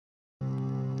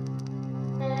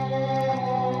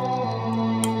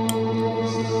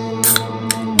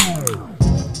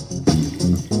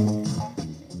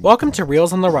Welcome to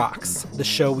Reels on the Rocks, the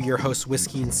show where your hosts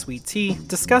Whiskey and Sweet Tea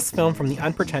discuss film from the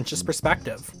unpretentious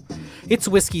perspective. It's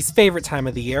Whiskey's favorite time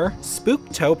of the year,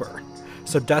 Spooktober.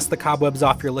 So dust the cobwebs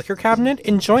off your liquor cabinet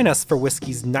and join us for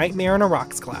Whiskey's Nightmare on a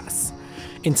Rocks class.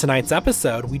 In tonight's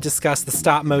episode, we discuss the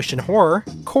stop-motion horror,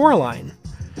 Coraline.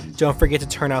 Don't forget to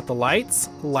turn out the lights,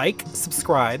 like,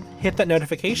 subscribe, hit that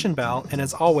notification bell, and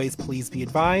as always, please be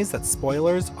advised that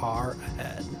spoilers are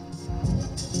ahead.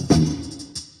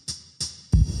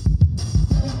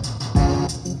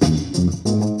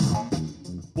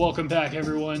 Welcome back,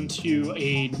 everyone, to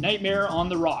A Nightmare on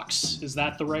the Rocks. Is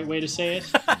that the right way to say it?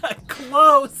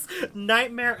 Close!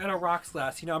 Nightmare on a Rocks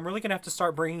class. You know, I'm really going to have to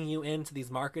start bringing you into these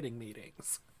marketing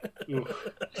meetings.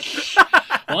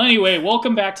 Well, anyway,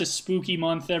 welcome back to Spooky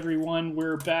Month, everyone.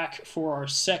 We're back for our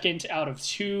second out of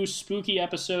two spooky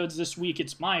episodes. This week,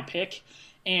 it's my pick.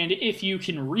 And if you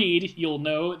can read, you'll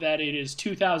know that it is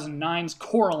 2009's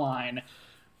Coraline.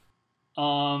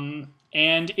 And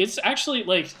it's actually,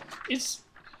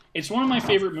 it's one of my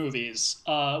favorite movies.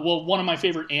 One of my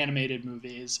favorite animated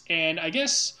movies. And I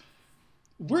guess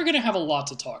we're going to have a lot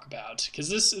to talk about because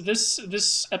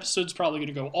this episode's probably going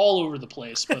to go all over the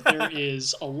place, but there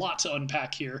is a lot to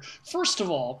unpack here. First of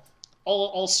all,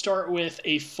 I'll start with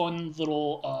a fun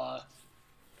little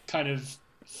kind of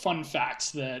fun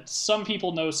fact that some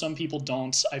people know, some people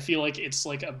don't. I feel like it's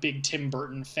like a big Tim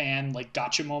Burton fan, like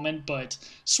gotcha moment, but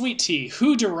Sweet Tea,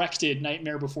 who directed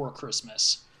Nightmare Before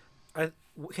Christmas?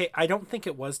 I don't think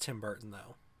it was Tim Burton,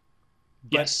 though.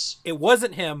 Yes. It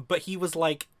wasn't him, but he was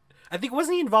like, I think,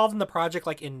 wasn't he involved in the project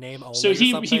like in name only? So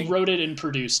he wrote it and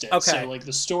produced it. Okay. So like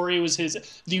the story was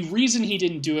his. The reason he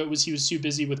didn't do it was he was too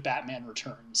busy with Batman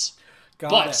Returns.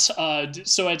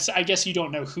 So I guess you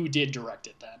don't know who did direct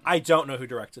it then. I don't know who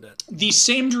directed it. The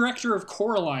same director of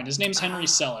Coraline. His name's Henry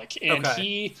Selick, and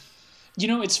he,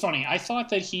 it's funny. I thought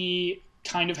that he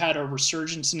kind of had a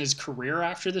resurgence in his career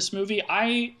after this movie.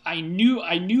 I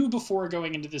knew before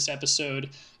going into this episode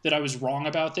that I was wrong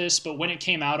about this, but when it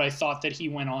came out, I thought that he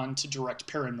went on to direct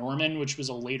Paranorman, which was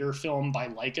a later film by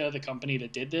Laika, the company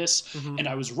that did this, and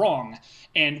I was wrong.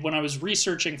 And when I was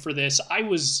researching for this, I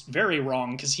was very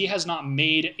wrong because he has not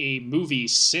made a movie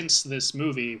since this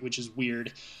movie, which is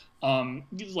weird.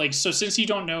 So since you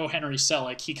don't know Henry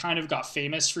Selick, he kind of got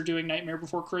famous for doing Nightmare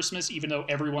Before Christmas, even though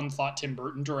everyone thought Tim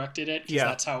Burton directed it, because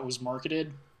that's how it was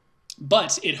marketed.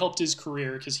 But it helped his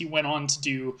career because he went on to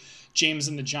do James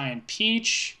and the Giant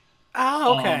Peach.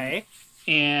 Oh, okay.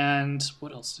 And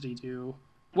what else did he do?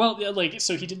 Well,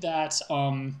 so he did that.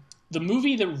 The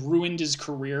movie that ruined his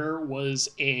career was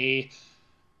a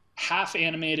half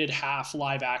animated, half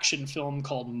live action film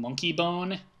called Monkey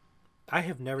Bone. I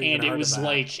have never even heard of that. And it was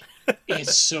like,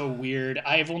 it's so weird.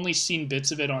 I've only seen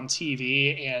bits of it on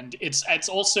TV, and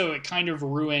it kind of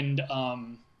ruined,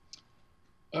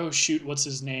 what's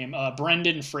his name?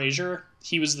 Brendan Fraser.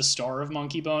 He was the star of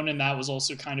Monkey Bone, and that was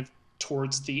also kind of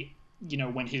towards the,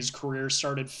 when his career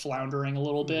started floundering a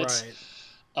little bit.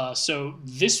 Right. So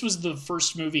this was the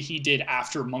first movie he did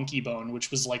after Monkey Bone,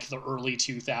 which was like the early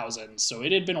 2000s. So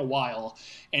it had been a while,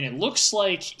 and it looks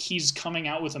like he's coming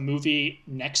out with a movie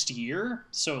next year.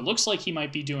 So it looks like he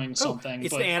might be doing something.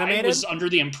 It's but animated? I was under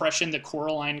the impression that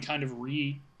Coraline kind of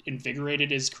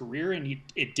reinvigorated his career, and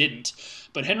it didn't.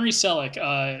 But Henry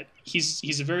Selick,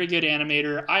 he's a very good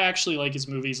animator. I actually like his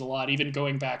movies a lot, even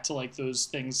going back to like those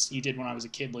things he did when I was a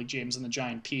kid, like James and the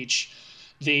Giant Peach.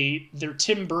 They're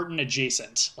Tim Burton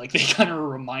adjacent. Like, they kind of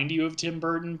remind you of Tim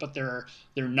Burton, but they're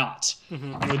not.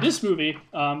 Mm-hmm. And with this movie,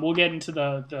 we'll get into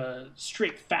the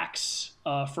straight facts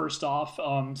first off.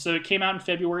 So it came out in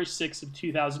February 6th of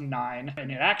 2009.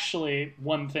 And it actually,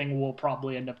 one thing we'll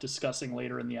probably end up discussing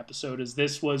later in the episode is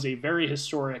this was a very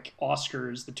historic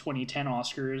Oscars, the 2010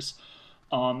 Oscars.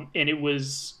 And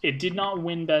it did not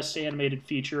win Best Animated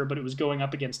Feature, but it was going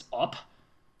up against Up.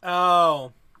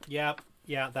 Oh, yep.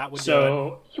 Yeah, that would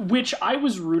do it. Which I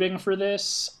was rooting for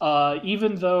this,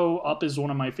 even though Up is one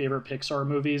of my favorite Pixar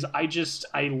movies. I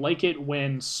like it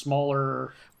when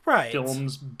smaller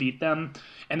films beat them.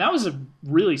 And that was a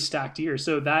really stacked year.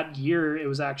 So that year, it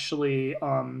was actually,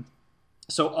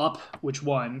 Up, which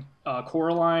won.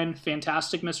 Coraline,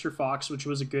 Fantastic Mr. Fox, which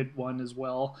was a good one as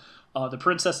well. The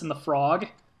Princess and the Frog.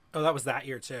 Oh, that was that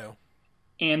year, too.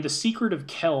 And The Secret of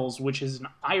Kells, which is an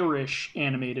Irish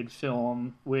animated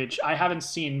film, which I haven't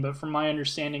seen, but from my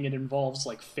understanding, it involves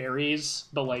like fairies,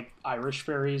 but like Irish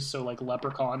fairies, so like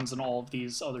leprechauns and all of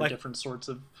these other different sorts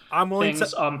of things. I'm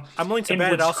willing to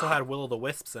bet it also had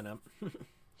Will-o'-the-Wisps in it.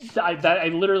 I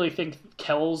literally think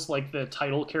Kells, like the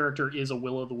title character, is a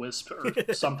Will-o'-the-Wisp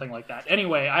or something like that.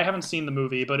 Anyway, I haven't seen the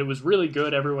movie, but it was really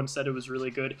good. Everyone said it was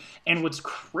really good. And what's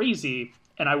crazy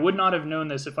and I would not have known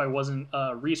this if I wasn't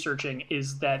researching,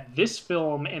 is that this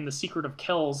film and The Secret of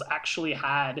Kells actually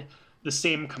had the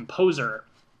same composer.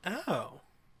 Oh.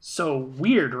 So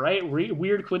weird, right?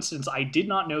 Weird coincidence. I did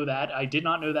not know that. I did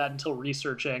not know that until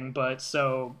researching, but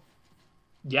so,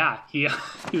 yeah, he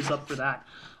was up for that.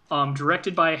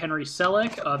 Directed by Henry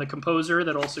Selick, the composer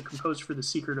that also composed for The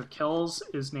Secret of Kells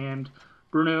is named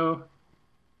Bruno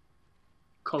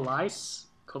Calais.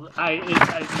 It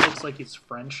looks like he's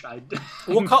French.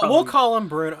 We'll call him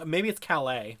Bruno. Maybe it's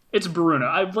Calais. It's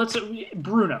Bruno.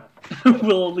 Bruno.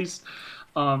 We'll at least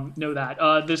know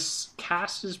that. This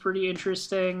cast is pretty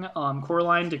interesting.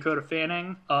 Coraline Dakota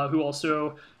Fanning, who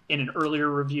also in an earlier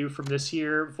review from this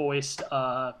year voiced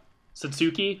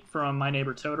Satsuki from My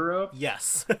Neighbor Totoro.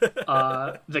 Yes.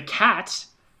 The cat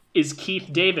is Keith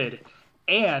David.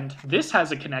 And this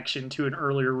has a connection to an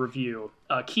earlier review.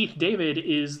 Keith David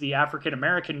is the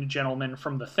African-American gentleman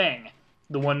from The Thing.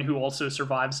 The one who also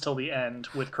survives till the end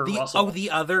with Kurt Russell. Oh, the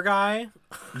other guy?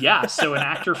 Yeah, so an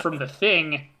actor from The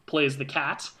Thing plays the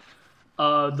cat.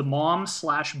 The mom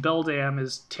 / Beldam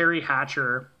is Terry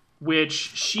Hatcher, which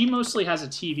she mostly has a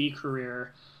TV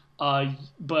career.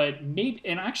 But maybe,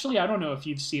 and actually, I don't know if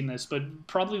you've seen this, but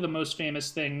probably the most famous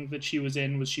thing that she was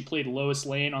in was she played Lois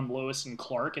Lane on Lois and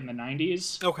Clark in the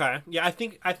 90s. Okay. Yeah, I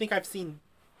think I've seen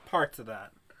parts of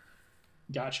that.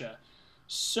 Gotcha.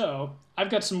 So, I've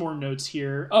got some more notes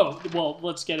here. Oh, well,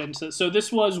 let's get into it. So,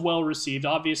 this was well received.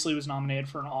 Obviously, it was nominated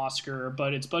for an Oscar,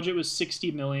 but its budget was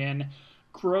 $60 million.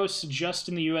 Gross just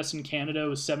in the US and Canada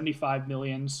was $75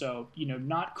 million, so,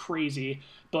 not crazy.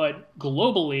 But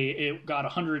globally, it got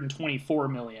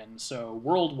 $124 million. So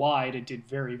worldwide, it did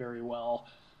very, very well.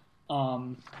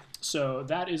 So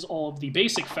that is all of the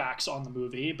basic facts on the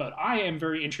movie. But I am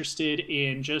very interested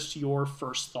in just your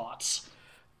first thoughts.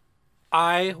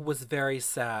 I was very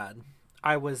sad.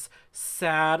 I was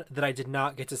sad that I did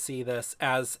not get to see this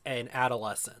as an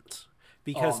adolescent.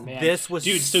 Because this was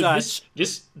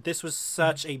this was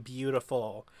such a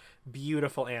beautiful,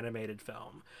 beautiful animated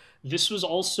film. This was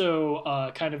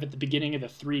also kind of at the beginning of the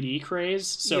 3D craze.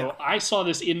 So yeah. I saw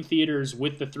this in theaters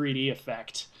with the 3D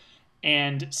effect.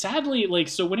 And sadly,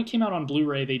 so when it came out on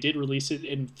Blu-ray, they did release it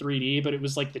in 3D, but it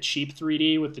was like the cheap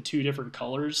 3D with the 2 different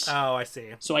colors. Oh, I see.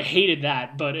 So I hated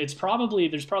that, but there's probably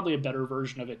a better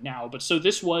version of it now. But so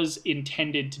this was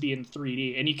intended to be in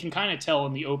 3D, and you can kind of tell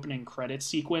in the opening credits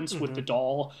sequence with the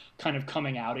doll kind of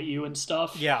coming out at you and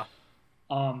stuff. Yeah.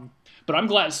 But I'm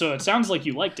glad. So it sounds like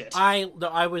you liked it. I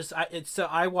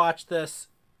watched this.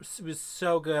 It was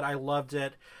so good. I loved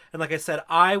it. And like I said,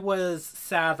 I was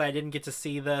sad that I didn't get to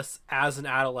see this as an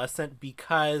adolescent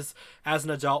because as an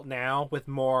adult now with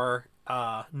more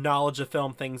knowledge of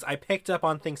film things, I picked up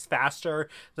on things faster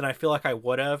than I feel like I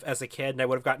would have as a kid, and I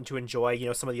would have gotten to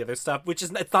enjoy, some of the other stuff, which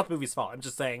is, it's not the movie's fault. I'm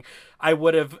just saying I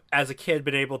would have, as a kid,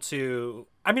 been able to,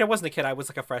 I wasn't a kid, I was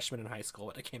like a freshman in high school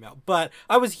when it came out, but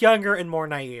I was younger and more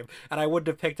naive, and I wouldn't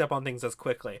have picked up on things as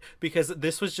quickly, because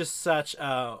this was just such,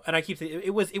 and I keep thinking,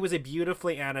 it was a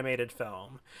beautifully animated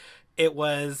film.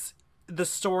 The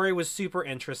story was super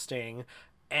interesting,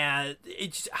 and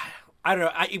it just, I don't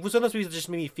know. It was one of those movies that just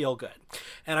made me feel good.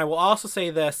 And I will also say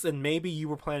this, and maybe you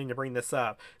were planning to bring this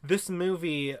up. This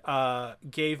movie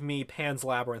gave me Pan's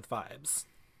Labyrinth vibes.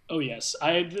 Oh, yes.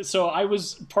 So I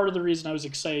was, part of the reason I was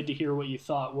excited to hear what you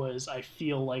thought was I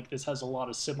feel like this has a lot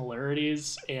of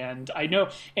similarities. And I know,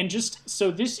 and just,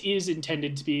 so this is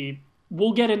intended to be,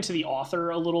 we'll get into the author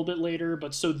a little bit later,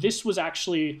 but so this was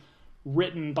actually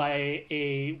written by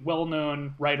a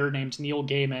well-known writer named Neil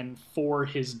Gaiman for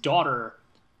his daughter,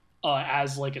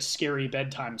 as like a scary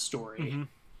bedtime story.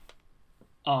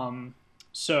 Mm-hmm.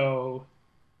 So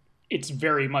it's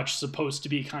very much supposed to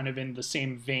be kind of in the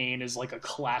same vein as like a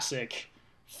classic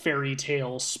fairy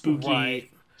tale, spooky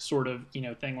sort of,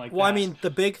 thing like that. Well, the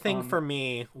big thing for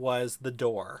me was the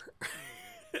door.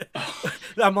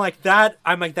 I'm like, that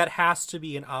has to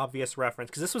be an obvious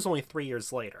reference because this was only 3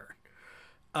 years later.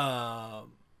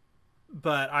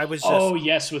 But I was just... Oh,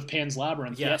 yes, with Pan's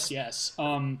Labyrinth. Yes.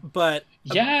 But...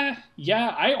 Yeah.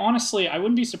 I honestly, I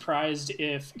wouldn't be surprised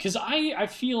if... Because I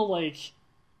feel like,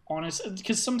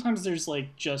 because sometimes there's,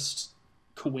 like, just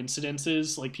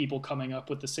coincidences, like people coming up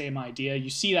with the same idea. You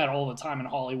see that all the time in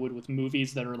Hollywood with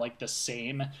movies that are, like, the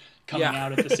same coming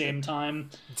out at the same time.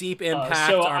 Deep Impact,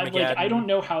 so Armageddon. I don't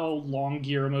know how long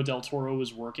Guillermo del Toro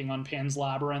was working on Pan's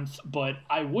Labyrinth, but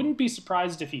I wouldn't be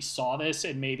surprised if he saw this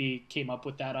and maybe came up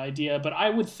with that idea. But I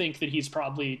would think that he's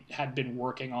probably had been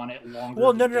working on it longer.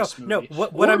 Well, no.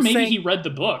 What I'm maybe saying... he read the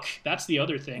book. That's the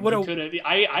other thing.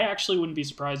 I actually wouldn't be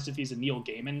surprised if he's a Neil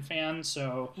Gaiman fan.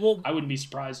 So I wouldn't be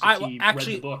surprised if he read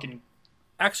the book. And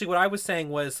actually, what I was saying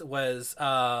was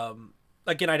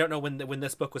again, I don't know when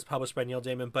this book was published by Neil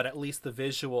Gaiman, but at least the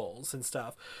visuals and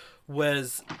stuff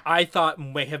was, I thought,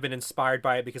 may have been inspired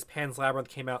by it because Pan's Labyrinth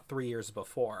came out 3 years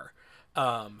before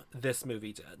this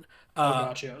movie did.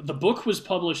 Gotcha. The book was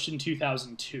published in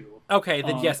 2002. Okay,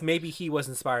 then yes, maybe he was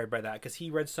inspired by that because he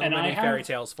read so many fairy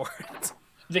tales for it.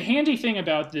 The handy thing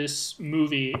about this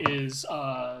movie is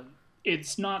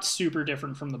it's not super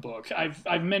different from the book.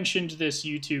 I've mentioned this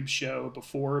YouTube show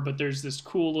before, but there's this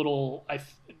cool little, I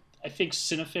think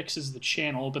Cinefix is the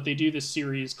channel, but they do this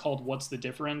series called What's the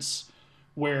Difference,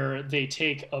 where they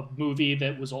take a movie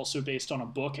that was also based on a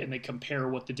book and they compare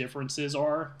what the differences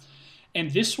are. And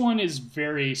this one is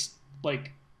very,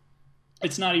 like,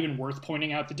 it's not even worth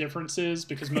pointing out the differences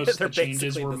because most of the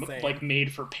changes were like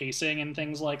made for pacing and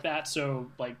things like that.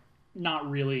 So like not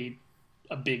really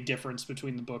a big difference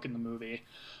between the book and the movie.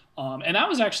 And that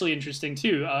was actually interesting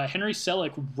too. Henry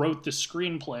Selick wrote the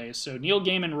screenplay. So Neil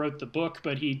Gaiman wrote the book,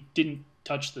 but he didn't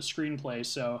touch the screenplay.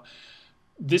 So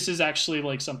this is actually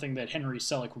like something that Henry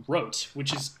Selick wrote,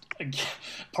 which is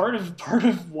part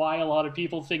of why a lot of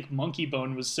people think Monkey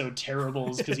Bone was so terrible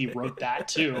is because he wrote that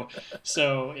too.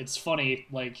 So it's funny,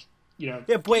 like, you know,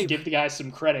 give the guy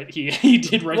some credit. He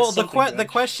did write. Well, the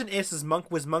question is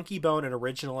was Monkey Bone an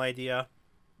original idea?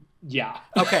 Yeah.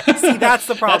 Okay. See, that's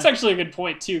the problem. That's actually a good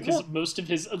point too, because most of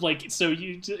his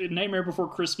Nightmare Before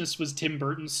Christmas was Tim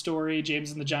Burton's story.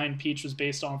 James and the Giant Peach was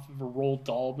based off of a Roald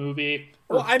Dahl movie.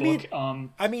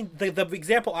 The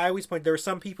example I always point, there are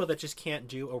some people that just can't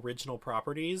do original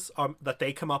properties that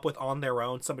they come up with on their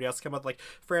own. Somebody else come up, like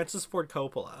Francis Ford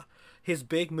Coppola. His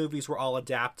big movies were all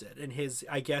adapted, and his,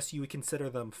 I guess you would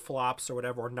consider them flops or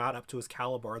whatever, or not up to his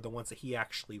caliber, are the ones that he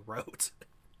actually wrote.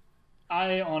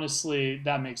 I honestly,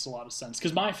 that makes a lot of sense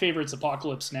because my favorite's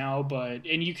Apocalypse Now,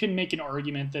 and you can make an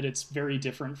argument that it's very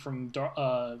different from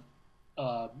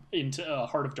into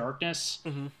Heart of Darkness,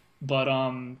 but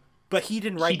he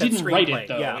didn't write. It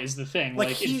though. Is the thing.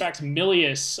 Like in fact,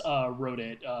 Milius wrote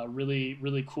it. Really,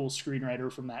 really cool screenwriter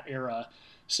from that era.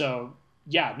 So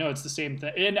yeah, no, it's the same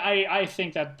thing, and I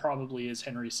think that probably is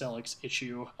Henry Selick's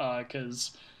issue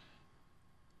because.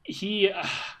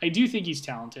 I do think he's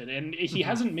talented, and he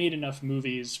hasn't made enough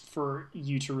movies for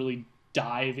you to really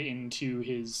dive into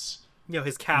his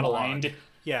catalog. Mind.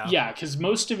 Yeah, because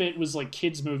most of it was like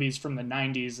kids' movies from the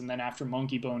 90s, and then after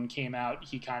Monkey Bone came out,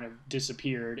 he kind of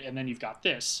disappeared, and then you've got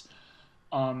this.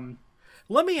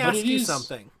 Let me ask you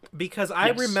something, because I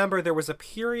remember there was a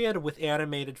period with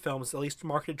animated films, at least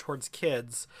marketed towards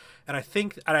kids, and I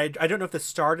think, I don't know if this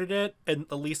started it, and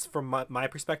at least from my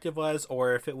perspective was,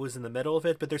 or if it was in the middle of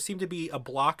it, but there seemed to be a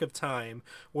block of time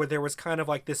where there was kind of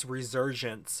like this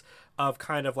resurgence of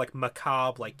kind of like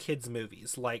macabre, like kids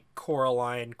movies, like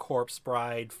Coraline, Corpse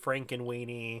Bride,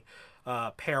 Frankenweenie,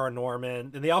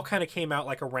 Paranorman, and they all kind of came out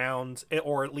like around,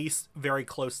 or at least very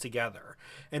close together.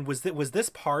 And was this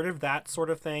part of that sort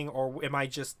of thing, or am I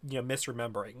just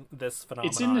misremembering this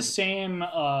phenomenon? It's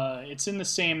in the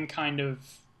same kind of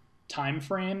time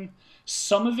frame.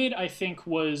 Some of it I think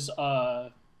was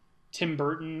Tim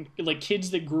Burton, like kids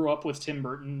that grew up with Tim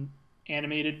Burton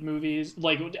animated movies,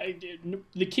 like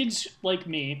the kids like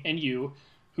me and you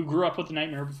who grew up with The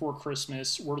Nightmare Before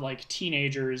Christmas were like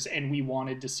teenagers, and we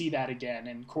wanted to see that again,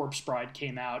 and Corpse Bride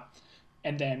came out,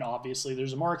 and then obviously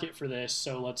there's a market for this,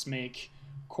 so let's make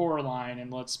Coraline,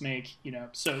 and let's make,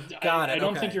 so I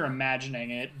don't think you're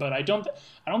imagining it, but I don't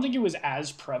think it was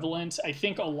as prevalent. I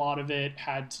think a lot of it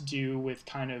had to do with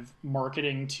kind of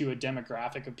marketing to a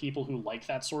demographic of people who like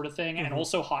that sort of thing, and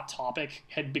also Hot Topic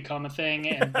had become a thing,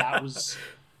 and that was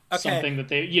something that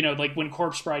they, like when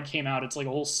Corpse Bride came out, it's like a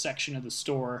whole section of the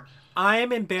store. I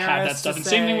am embarrassed had that stuff. And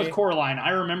same thing with Coraline.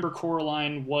 I remember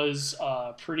Coraline was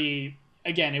pretty.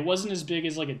 Again, it wasn't as big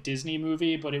as like a Disney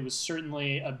movie, but it was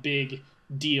certainly a big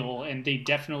deal, and they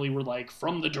definitely were like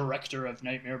from the director of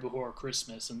Nightmare Before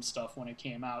Christmas and stuff when it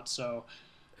came out. So.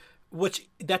 Which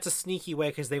that's a sneaky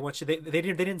way because they want you. They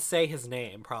didn't say his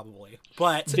name probably,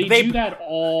 but they do that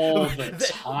all the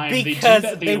time because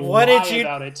they wanted you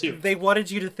about it too. They wanted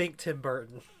you to think Tim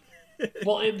Burton.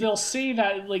 Well, they'll say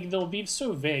that like they'll be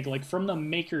so vague, like from the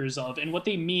makers of, and what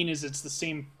they mean is it's the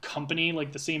same company,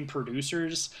 like the same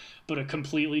producers, but a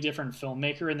completely different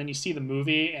filmmaker. And then you see the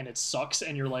movie and it sucks,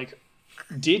 and you're like,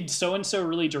 did so and so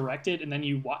really direct it? And then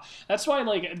you watch. That's why,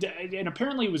 like, and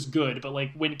apparently it was good, but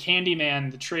like when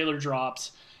Candyman, the trailer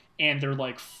dropped, and they're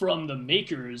like from the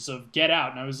makers of Get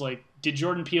Out, and I was like, did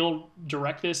Jordan Peele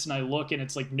direct this? And I look and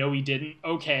it's like, no, he didn't.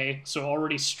 Okay, so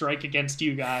already strike against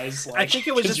you guys. Like, I think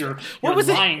it was just you're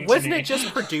lying. Wasn't to me. it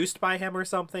just produced by him or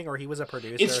something, or he was a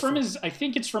producer? It's from his. I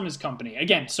think it's from his company.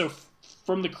 Again, so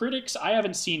from the critics, I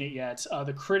haven't seen it yet.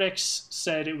 The critics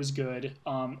said it was good.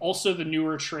 Also, the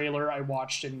newer trailer I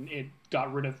watched and it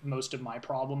got rid of most of my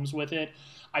problems with it.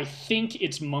 I think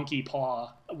it's Monkey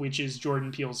Paw, which is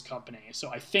Jordan Peele's company. So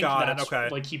I think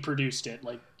like he produced it.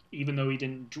 Like, even though he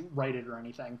didn't write it or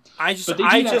anything. I just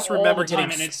remember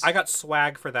I got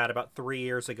swag for that about 3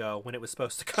 years ago when it was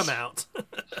supposed to come out.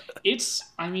 It's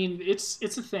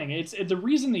a thing. It's the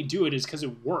reason they do it is because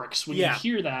it works. When you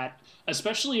hear that,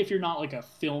 especially if you're not like a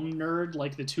film nerd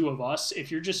like the two of us,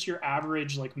 if you're just your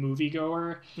average like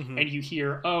moviegoer and you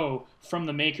hear, oh, from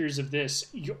the makers of this,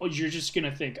 you're just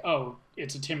gonna think, oh,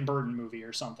 it's a Tim Burton movie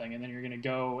or something, and then you're gonna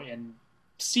go and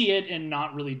see it and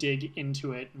not really dig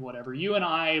into it and whatever. You and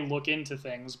I look into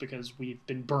things because we've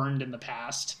been burned in the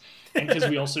past and because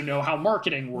we also know how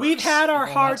marketing works. We've had our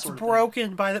hearts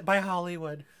broken by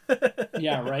Hollywood.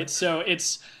 Yeah, right. So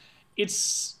it's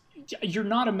you're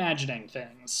not imagining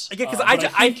things. Yeah, because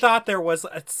I thought there was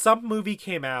some movie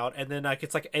came out and then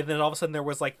and then all of a sudden there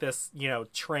was like this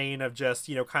train of just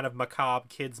kind of macabre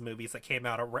kids movies that came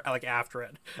out like after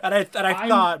it, and I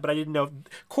thought, but I didn't know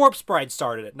Corpse Bride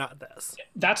started it, not this.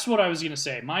 That's what I was gonna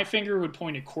say. My finger would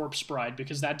point at Corpse Bride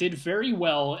because that did very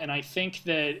well, and I think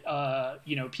that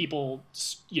people,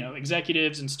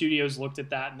 executives and studios looked at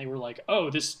that and they were like,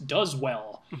 oh, this does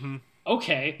well. Mm-hmm.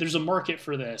 Okay, there's a market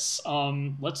for this.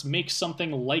 Let's make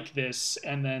something like this,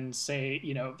 and then say,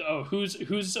 oh,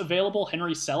 who's available?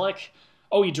 Henry Selick.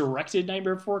 Oh, he directed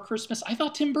Nightmare Before Christmas. I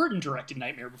thought Tim Burton directed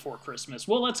Nightmare Before Christmas.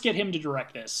 Well, let's get him to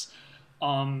direct this.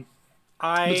 But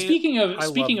speaking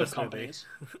of companies,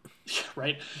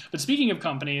 right? But speaking of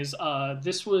companies,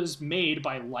 this was made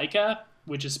by Laika,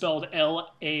 which is spelled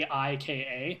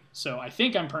Laika. So I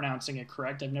think I'm pronouncing it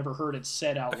correct. I've never heard it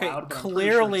said out loud. But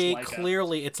clearly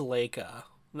it's Laika.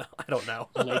 No, I don't know.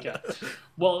 Laika.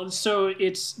 Well, so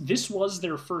this was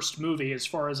their first movie, as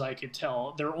far as I could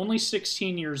tell. They're only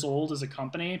 16 years old as a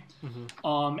company,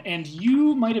 and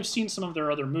you might have seen some of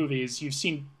their other movies.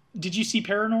 Did you see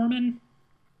Paranorman?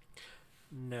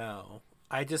 No,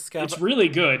 I discovered it's really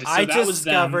good. So I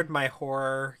discovered my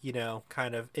horror,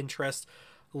 kind of interest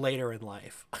later in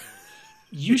life.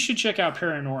 You should check out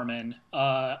Paranorman.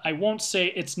 I won't say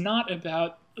it's not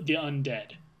about the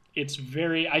undead.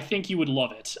 I think you would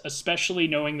love it, especially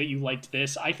knowing that you liked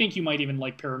this. I think you might even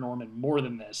like Paranorman more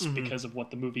than this because of what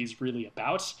the movie's really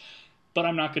about. But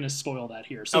I'm not going to spoil that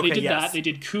here. So they did that. They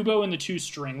did Kubo and the Two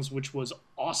Strings, which was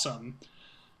awesome.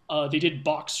 They did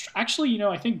Actually,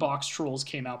 I think Box Trolls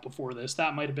came out before this.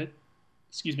 That might have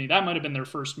been their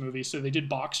first movie. So they did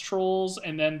Box Trolls,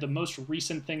 and then the most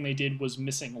recent thing they did was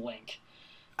Missing Link.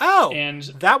 Oh, and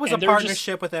that was a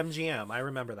partnership with MGM. I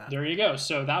remember that. There you go.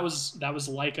 So that was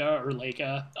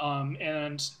Laika.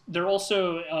 And they're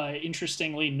also,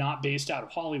 interestingly, not based out of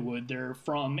Hollywood. They're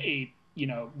from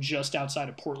just outside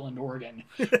of Portland, Oregon,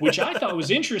 which I thought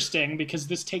was interesting because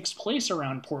this takes place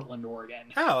around Portland, Oregon.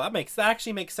 Oh, that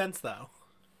actually makes sense, though.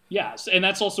 Yes, and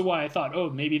that's also why I thought, oh,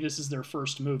 maybe this is their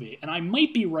first movie. And I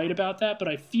might be right about that, but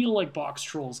I feel like Box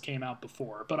Trolls came out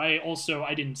before. But I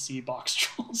didn't see Box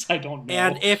Trolls. I don't know.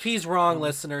 And if he's wrong,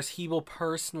 listeners, he will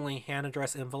personally hand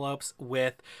address envelopes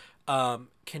with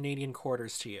Canadian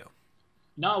quarters to you.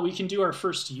 No, we can do our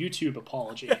first YouTube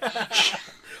apology.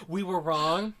 We were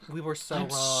wrong. We were I'm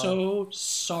so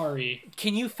sorry.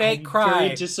 Can you fake cry? I'm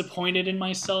very disappointed in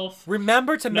myself.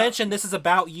 Remember to mention this is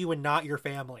about you and not your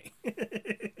family.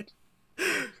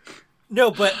 No,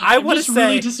 but I'm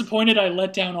really disappointed I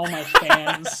let down all my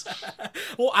fans.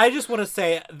 Well, I just want to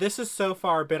say this has so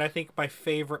far been, I think, my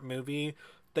favorite movie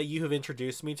that you have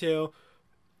introduced me to.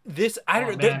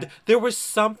 There was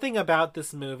something about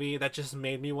this movie that just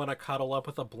made me want to cuddle up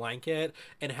with a blanket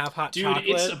and have hot chocolate.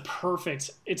 Dude,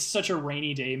 it's such a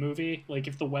rainy day movie. Like,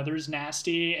 if the weather's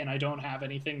nasty and I don't have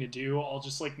anything to do, I'll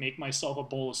just make myself a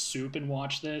bowl of soup and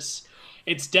watch this.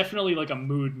 It's definitely like a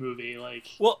mood movie.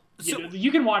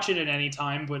 You can watch it at any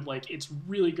time, but it's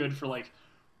really good for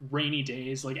rainy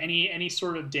days, any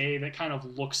sort of day that kind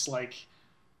of looks like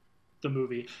the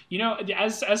movie.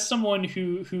 As someone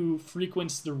who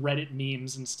frequents the Reddit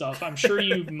memes and stuff, I'm sure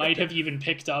you might have even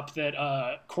picked up that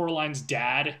Coraline's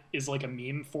dad is like a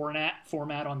meme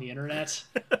format on the internet.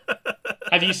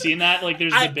 Have you seen that? Like,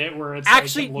 there's the bit where it's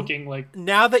actually like looking like.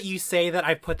 Now that you say that,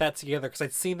 I put that together because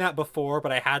I'd seen that before,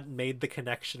 but I hadn't made the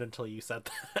connection until you said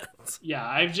that.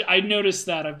 Yeah, I noticed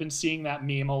that. I've been seeing that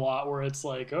meme a lot where it's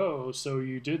like, oh, so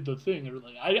you did the thing. Or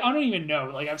like, I don't even know.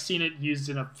 Like, I've seen it used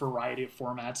in a variety of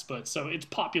formats, but so it's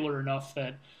popular enough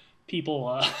that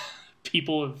people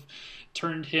people have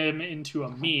turned him into a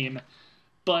meme.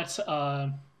 But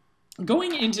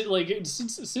going into, like,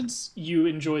 since you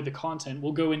enjoyed the content,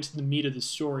 we'll go into the meat of the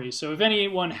story. So if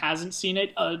anyone hasn't seen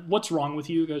it, what's wrong with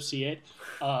you? Go see it.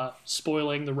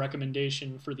 Spoiling the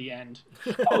recommendation for the end.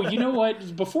 Oh, you know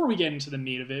what? Before we get into the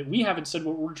meat of it, we haven't said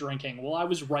what we're drinking. Well, I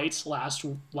was right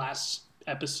last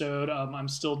episode. I'm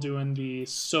still doing the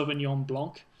Sauvignon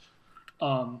Blanc.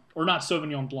 Or not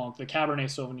Sauvignon Blanc, the Cabernet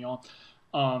Sauvignon.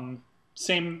 I'm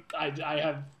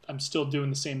still doing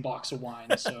the same box of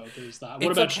wine, so there's that.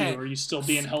 What about you? Are you still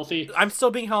being healthy? I'm still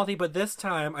being healthy, but this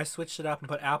time I switched it up and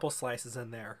put apple slices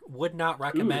in there. Would not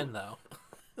recommend, though.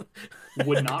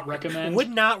 Would not recommend? Would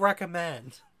not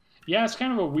recommend. Yeah, it's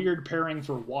kind of a weird pairing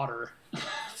for water.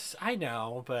 I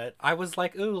know, but I was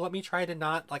like, ooh, let me try to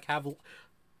not like have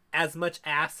as much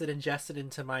acid ingested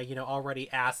into my, already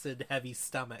acid-heavy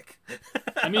stomach.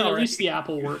 I mean, at least the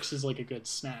apple works as like a good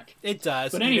snack. It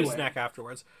does. But anyway, a snack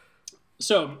afterwards.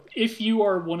 So, if you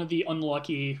are one of the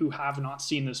unlucky who have not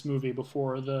seen this movie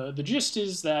before, the gist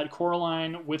is that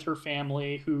Coraline, with her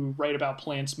family, who write about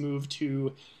plants, moved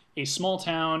to a small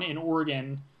town in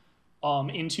Oregon,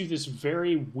 into this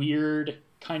very weird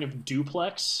kind of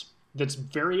duplex that's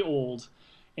very old.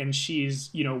 And she's,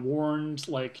 warned,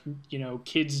 like,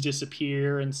 kids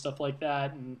disappear and stuff like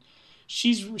that. And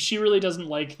she really doesn't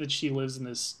like that she lives in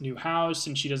this new house,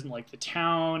 and she doesn't like the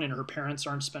town, and her parents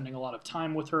aren't spending a lot of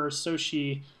time with her. So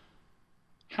she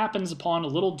happens upon a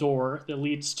little door that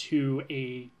leads to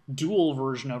a dual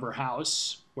version of her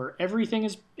house where everything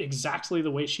is exactly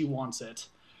the way she wants it.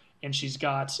 And she's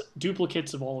got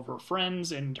duplicates of all of her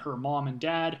friends and her mom and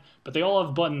dad, but they all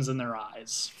have buttons in their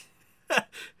eyes.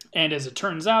 And as it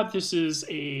turns out, this is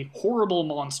a horrible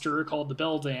monster called the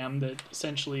Beldam that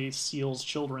essentially steals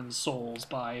children's souls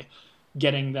by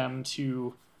getting them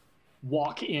to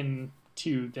walk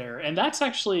into there. And that's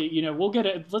actually,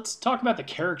 let's talk about the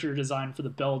character design for the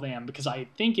Beldam, because I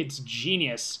think it's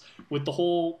genius with the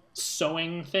whole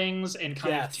sewing things and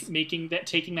kind of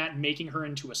taking that and making her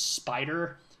into a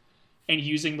spider and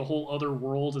using the whole other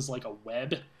world as like a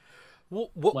web.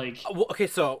 Okay,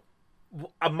 so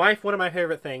one of my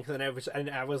favorite things, and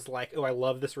I was like, oh, I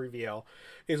love this reveal,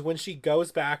 is when she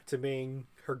goes back to being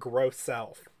her gross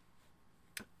self,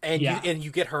 and we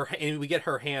get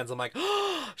her hands. I'm like,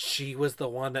 oh, she was the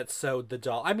one that sewed the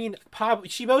doll. I mean,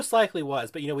 she most likely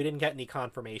was, but we didn't get any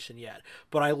confirmation yet.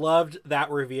 But I loved that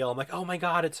reveal. I'm like, oh my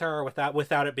god, it's her,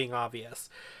 without it being obvious.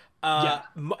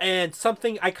 And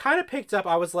something I kind of picked up,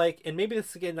 I was like, and maybe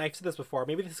this again, I've said this before,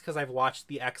 maybe this is because I've watched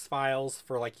the X-Files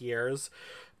for like years.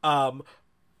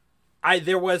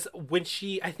 There was when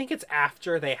I think it's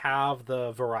after they have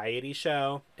the variety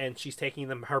show and she's taking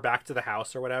her back to the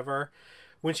house or whatever.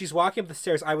 When she's walking up the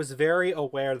stairs, I was very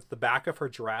aware that the back of her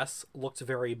dress looked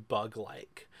very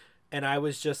bug-like. And I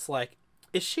was just like,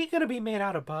 is she going to be made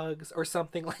out of bugs or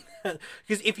something like that?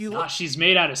 Because if you she's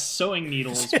made out of sewing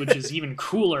needles, which is even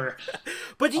cooler.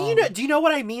 But do you know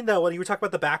what I mean, though, when you were talking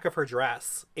about the back of her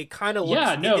dress? It kind of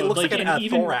looks, it looks like a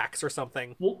thorax or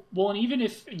something. Well, and even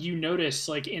if you notice,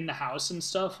 like, in the house and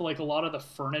stuff, like, a lot of the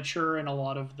furniture and a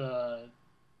lot of the,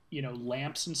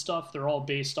 lamps and stuff, they're all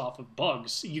based off of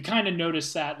bugs. You kind of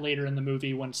notice that later in the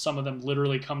movie when some of them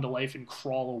literally come to life and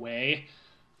crawl away.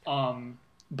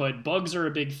 But bugs are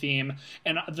a big theme,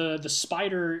 and the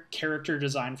spider character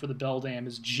design for the Beldam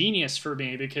is genius for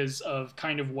me because of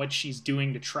kind of what she's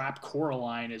doing to trap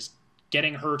Coraline, is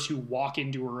getting her to walk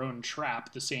into her own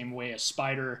trap the same way a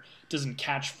spider doesn't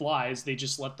catch flies. They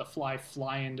just let the fly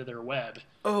fly into their web.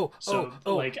 I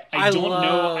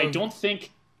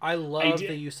love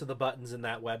the use of the buttons in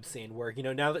that web scene where,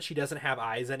 now that she doesn't have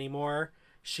eyes anymore,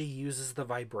 she uses the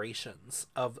vibrations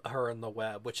of her in the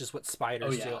web, which is what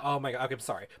spiders do. Oh my god. Okay, I'm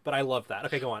sorry, but I love that.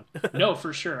 Okay, go on. No,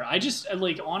 for sure. I just,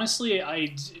 honestly,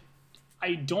 I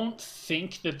don't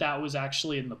think that was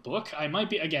actually in the book. I might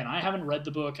be, again, I haven't read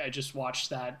the book. I just watched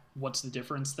that What's the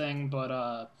Difference thing, but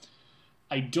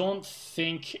I don't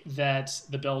think that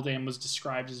the Beldam was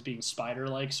described as being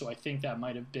spider-like, so I think that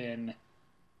might have been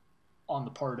on the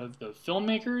part of the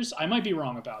filmmakers. I might be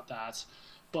wrong about that.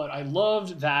 But I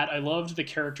loved that. I loved the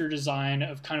character design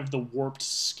of kind of the warped,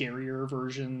 scarier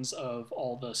versions of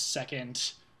all the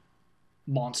second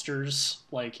monsters,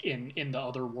 like in the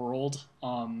other world.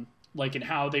 Like in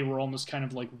how they were almost kind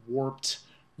of like warped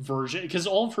version, because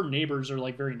all of her neighbors are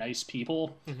like very nice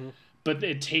people, Mm-hmm. but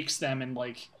it takes them and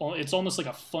like it's almost like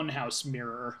a funhouse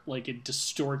mirror. Like it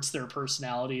distorts their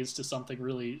personalities to something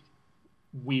really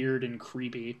weird and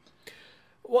creepy.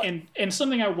 Well, And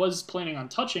something I was planning on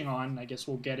touching on, I guess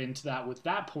we'll get into that with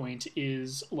that point,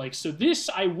 is like, so this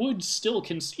I would still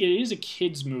it is a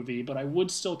kids movie, but I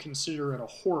would still consider it a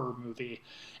horror movie.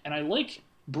 And I like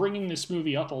bringing this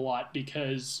movie up a lot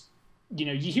because, you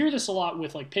know, you hear this a lot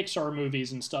with like Pixar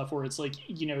movies and stuff where it's like,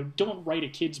 you know, don't write a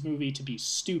kids movie to be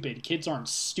stupid. Kids aren't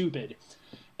stupid.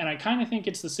 And I kind of think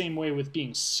it's the same way with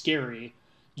being scary.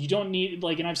 You don't need,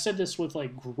 like, and I've said this with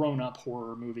like grown-up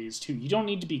horror movies too, you don't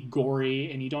need to be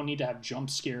gory and you don't need to have jump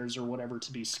scares or whatever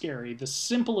to be scary. The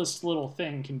simplest little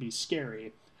thing can be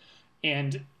scary.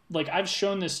 And like, I've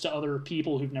shown this to other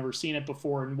people who've never seen it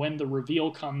before, and when the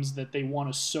reveal comes that they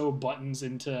want to sew buttons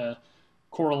into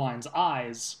Coraline's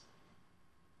eyes,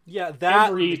 yeah, that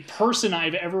every person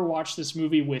I've ever watched this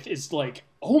movie with is like,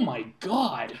 oh my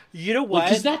god. You know what?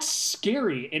 Because that's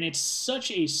scary, and it's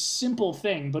such a simple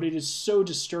thing, but it is so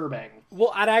disturbing.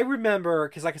 Well, and I remember,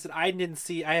 because like I said,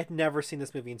 I had never seen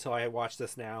this movie until I watched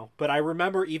this now. But I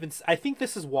remember I think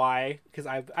this is why, because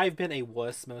I've been a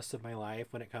wuss most of my life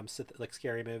when it comes to like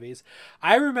scary movies.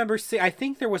 I remember I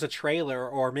think there was a trailer,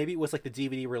 or maybe it was like the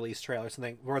DVD release trailer or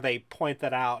something, where they point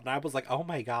that out, and I was like, oh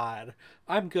my god,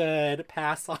 I'm good,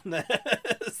 pass on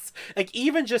this. Like,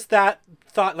 even just that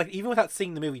thought, like, even without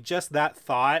seeing the movie, just that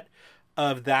thought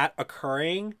of that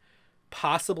occurring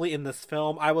possibly in this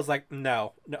film, I was like,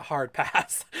 no, hard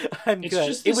pass. I'm It's good.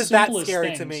 just the It was that simplest scary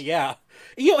things. to me. Yeah.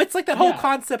 You know, it's like that whole Yeah.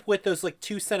 concept with those like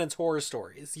 2-sentence horror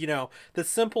stories. You know, the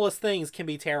simplest things can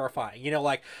be terrifying. You know,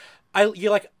 like you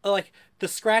like the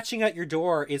scratching at your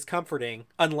door is comforting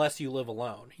unless you live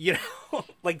alone. You know,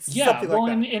 like Yeah, something well,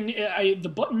 like that. and the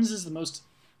buttons is the most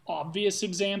obvious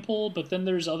example, but then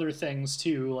there's other things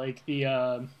too, like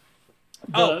the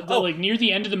like near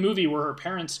the end of the movie where her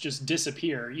parents just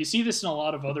disappear. You see this in a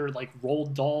lot of other like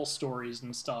Roald Dahl stories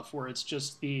and stuff where it's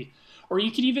just or you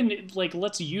could even like,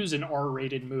 let's use an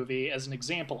R-rated movie as an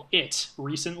example. It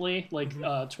recently, like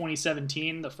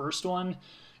 2017, the first one,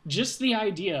 just the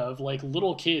idea of like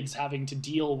little kids having to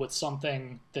deal with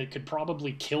something that could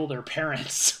probably kill their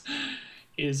parents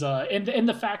is and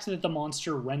the fact that the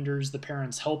monster renders the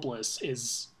parents helpless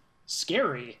is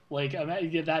scary. Like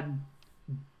that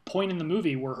point in the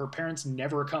movie where her parents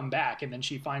never come back and then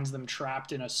she finds them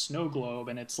trapped in a snow globe,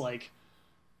 and it's like,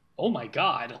 oh my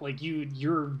god, like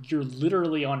you're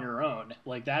literally on your own.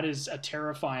 Like, that is a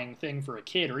terrifying thing for a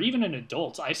kid or even an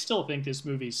adult. I still think this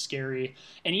movie's scary,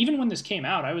 and even when this came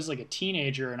out I was like a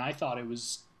teenager and I thought it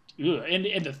was ugh. And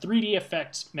the 3D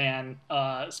effects, man,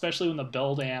 especially when the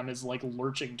beldam is like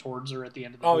lurching towards her at the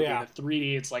end of the movie. Yeah. The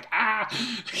 3D, it's like, ah.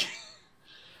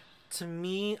 To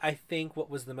me, I think what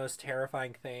was the most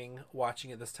terrifying thing watching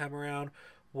it this time around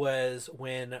was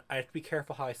when, I have to be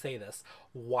careful how I say this,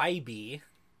 Wybie.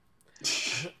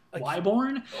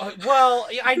 Wyborn? Well,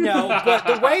 I know, but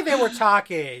the way they were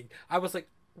talking, I was like,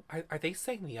 are they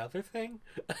saying the other thing?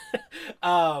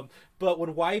 But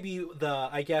when Wybie,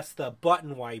 I guess the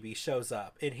button Wybie shows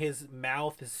up and his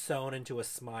mouth is sewn into a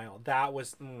smile, that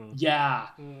was Yeah.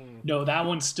 No, that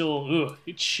one still, ugh,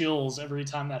 it chills every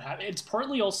time that happens. It's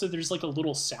partly also, there's like a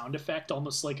little sound effect,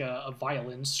 almost like a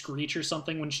violin screech or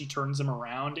something when she turns him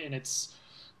around, and it's,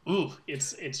 ooh,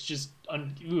 it's just,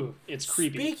 ooh, it's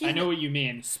creepy. I know what you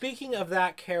mean. Speaking of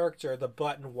that character, the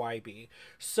button Wybie,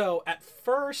 so at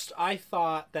first I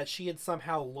thought that she had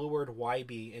somehow lured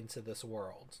Wybie into this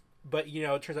world. But, you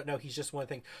know, it turns out, no, he's just one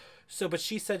thing. So, but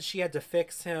she said she had to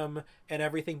fix him and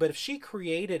everything. But if she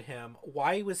created him,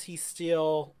 why was he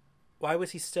still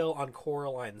on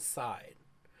Coraline's side?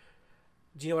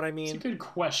 Do you know what I mean? It's a good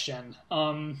question.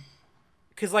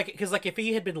 Because if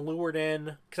he had been lured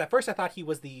in, because at first I thought he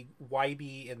was the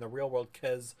Wybie in the real world,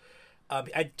 because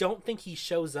I don't think he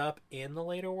shows up in the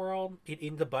later world,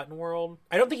 in the button world.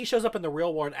 I don't think he shows up in the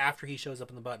real world after he shows up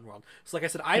in the button world. So like I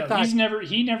said, I thought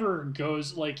he never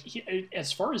goes, like,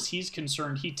 as far as he's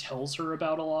concerned, he tells her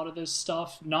about a lot of this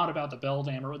stuff, not about the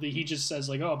beldam, or he just says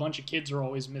like, oh, a bunch of kids are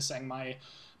always missing. My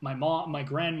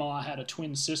grandma had a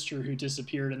twin sister who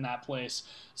disappeared in that place.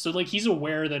 So like, he's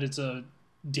aware that it's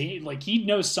like, he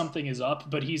knows something is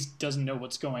up, but he doesn't know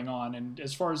what's going on. And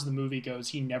as far as the movie goes,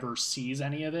 he never sees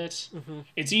any of it. Mm-hmm.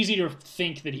 It's easy to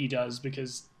think that he does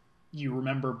because you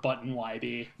remember Button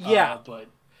Wybie. Yeah. But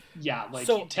yeah, like,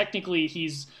 technically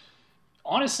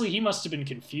honestly, he must have been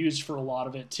confused for a lot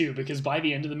of it too, because by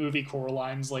the end of the movie,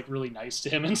 Coraline's like really nice to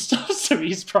him and stuff. So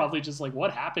he's probably just like,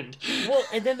 what happened? Well,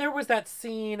 and then there was that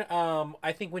scene,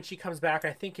 I think when she comes back,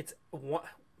 I think it's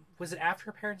was it after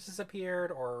her parents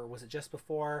disappeared or was it just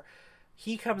before?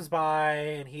 He comes by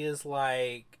and he is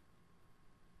like,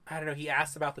 I don't know, he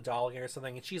asks about the doll again or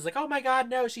something, and she's like, oh my god,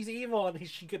 no, she's evil, and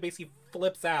she basically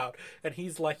flips out, and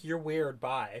he's like, you're weird,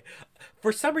 bye.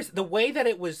 For some reason, the way that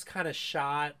it was kind of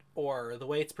shot, or the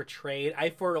way it's portrayed,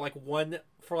 for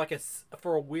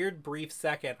a weird brief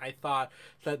second, I thought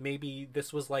that maybe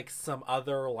this was like some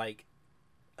other, what's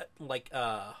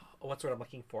what I'm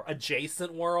looking for?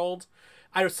 Adjacent world.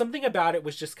 I know something about it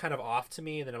was just kind of off to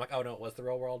me, and then I'm like, oh no, it was the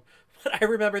real world. But I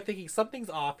remember thinking something's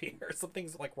off here,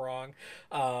 something's like wrong.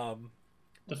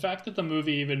 The fact that the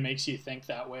movie even makes you think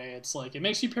that way, it's like it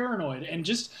makes you paranoid. And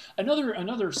just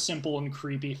another simple and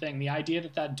creepy thing, the idea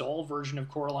that doll version of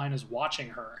Coraline is watching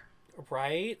her.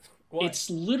 Right? What? It's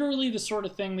literally the sort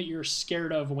of thing that you're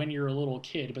scared of when you're a little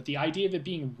kid, but the idea of it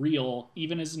being real,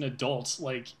 even as an adult,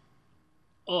 like,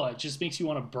 oh, it just makes you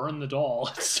want to burn the doll.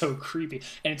 It's so creepy.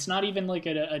 And it's not even like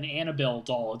an Annabelle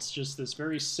doll. It's just this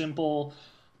very simple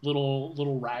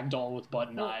little rag doll with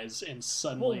button eyes, and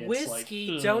suddenly it's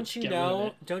Whiskey, like, don't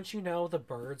you know the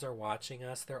birds are watching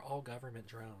us? They're all government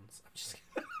drones. I'm just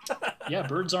Yeah,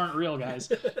 birds aren't real,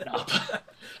 guys. No.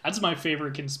 That's my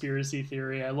favorite conspiracy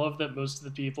theory. I love that most of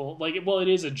the people it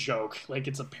is a joke, like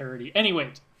it's a parody.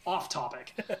 Anyway, off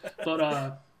topic.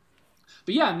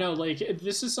 But yeah, no, like,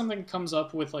 this is something that comes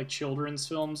up with, like, children's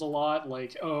films a lot.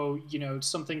 Like, oh, you know,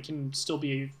 something can still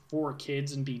be for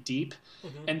kids and be deep.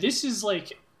 Mm-hmm. And this is,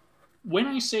 like, when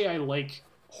I say I like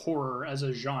horror as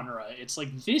a genre, it's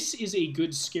like, this is a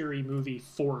good scary movie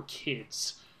for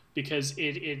kids. Because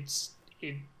it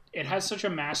has such a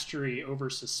mastery over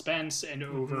suspense and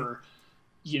over,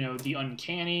 you know, the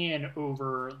uncanny and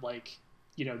over, like,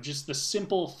 you know, just the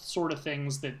simple sort of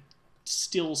things that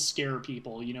still scare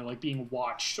people, you know, like being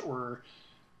watched, or,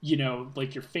 you know,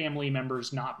 like your family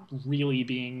members not really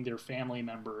being their family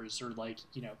members, or, like,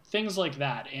 you know, things like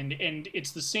that. And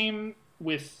it's the same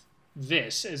with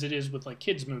this as it is with, like,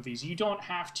 kids movies. You don't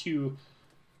have to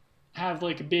have,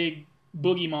 like, a big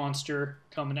boogie monster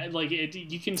coming at, like,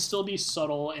 you can still be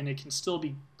subtle, and it can still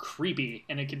be creepy,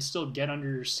 and it can still get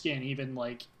under your skin, even,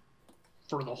 like,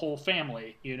 for the whole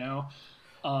family, you know.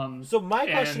 So my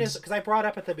question is, because I brought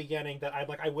up at the beginning that I'm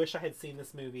like, I wish I had seen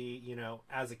this movie, you know,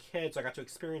 as a kid, so I got to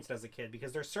experience it as a kid,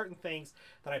 because there's certain things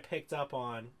that I picked up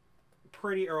on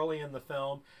pretty early in the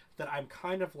film that I'm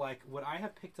kind of like, would I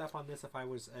have picked up on this if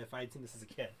I had seen this as a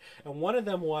kid? And one of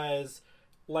them was,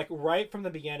 like, right from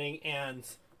the beginning, and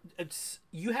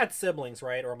you had siblings,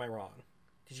 right? Or am I wrong?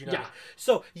 Did you know? Yeah.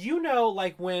 So, you know,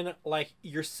 like, when, like,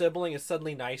 your sibling is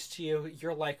suddenly nice to you,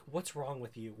 you're like, what's wrong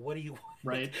with you? What do you want?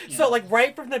 Right. Yeah. So, like,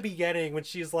 right from the beginning, when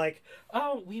she's like,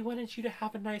 oh, we wanted you to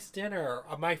have a nice dinner,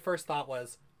 my first thought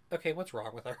was, okay, what's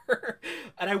wrong with her?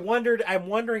 And I'm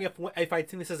wondering if I'd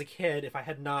seen this as a kid, if I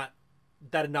had not,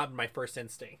 that had not been my first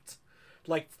instinct.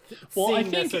 Like, well, I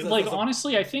think,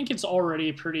 honestly, I think it's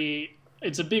already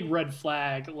it's a big red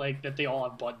flag, like, that they all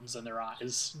have buttons in their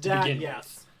eyes to begin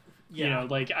with. Yeah. You know,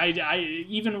 like,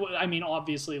 I mean,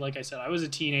 obviously, like I said, I was a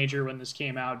teenager when this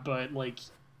came out, but, like,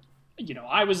 you know,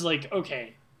 I was like,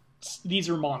 okay, these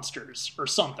are monsters or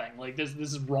something. Like, this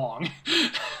is wrong.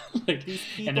 Like,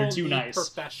 and they're too nice.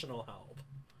 Professional help.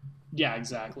 Yeah,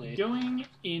 exactly. Going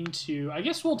into, I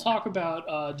guess we'll talk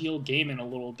about Neil Gaiman a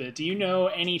little bit. Do you know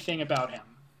anything about him?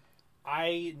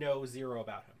 I know zero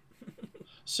about him.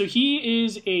 So he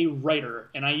is a writer,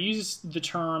 and I use the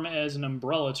term as an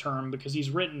umbrella term because he's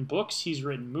written books, he's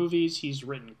written movies, he's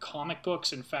written comic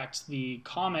books. In fact, the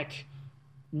comic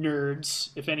nerds,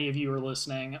 if any of you are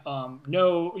listening,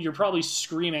 know you're probably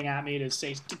screaming at me to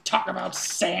say, talk about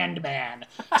Sandman.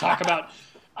 Talk about...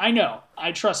 I know,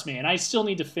 trust me, and I still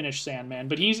need to finish Sandman,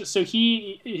 but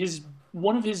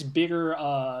one of his bigger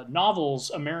novels,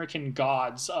 American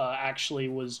Gods, actually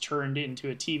was turned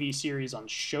into a TV series on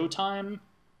Showtime.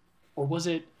 Or was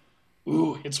it...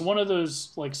 Ooh, it's one of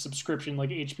those, like, subscription, like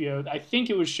HBO. I think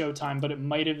it was Showtime, but it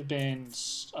might have been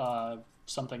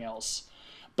something else.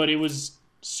 But it was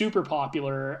super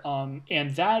popular,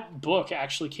 and that book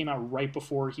actually came out right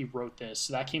before he wrote this.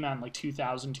 So that came out in, like,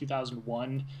 2000,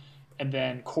 2001, and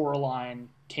then Coraline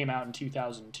came out in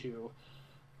 2002.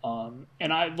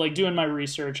 And I, like, doing my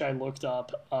research, I looked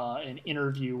up an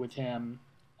interview with him.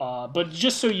 But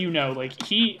just so you know, like,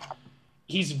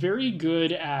 he's very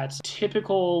good at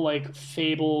typical, like,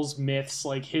 fables, myths,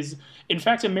 like in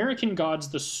fact, American Gods,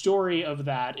 the story of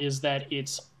that is that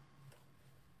it's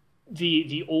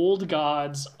the old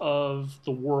gods of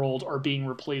the world are being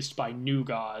replaced by new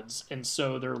gods, and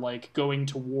so they're, like, going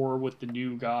to war with the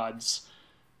new gods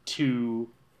to,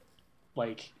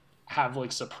 like, have,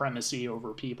 like, supremacy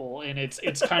over people. And it's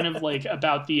kind of like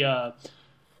about the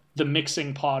the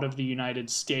mixing pot of the United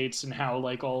States, and how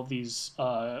like all of these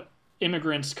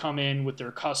immigrants come in with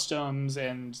their customs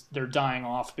and they're dying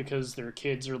off because their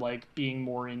kids are like being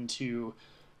more into,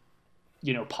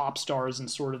 you know, pop stars and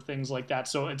sort of things like that.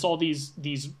 So it's all these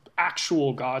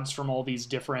actual gods from all these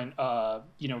different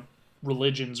you know,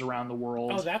 religions around the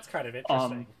world. Oh, that's kind of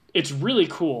interesting. It's really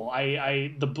cool.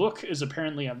 The book is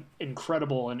apparently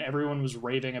incredible, and everyone was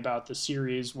raving about the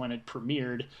series when it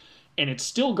premiered, and it's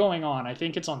still going on. I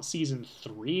think it's on season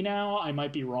 3 now. I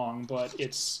might be wrong, but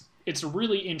it's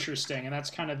really interesting, and that's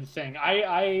kind of the thing.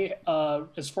 I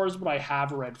as far as what I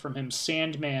have read from him,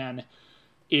 Sandman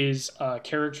is a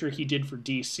character he did for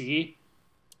DC,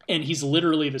 and he's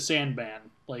literally the Sandman.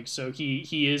 Like, so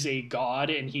he is a god,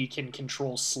 and he can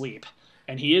control sleep.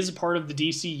 And he is a part of the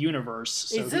DC universe.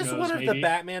 So is this one of the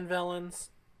Batman villains?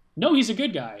 No, he's a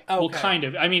good guy. Okay. Well, kind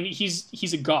of. I mean,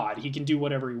 he's a god. He can do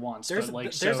whatever he wants. There's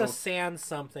a sand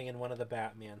something in one of the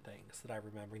Batman things that I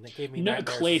remember. That gave me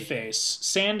Clayface.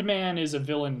 Sandman is a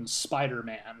villain in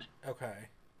Spider-Man. Okay.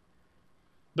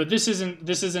 But this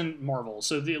isn't Marvel.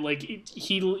 So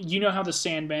you know how the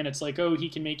Sandman, it's like, oh, he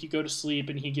can make you go to sleep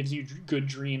and he gives you good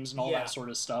dreams and all that sort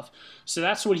of stuff. So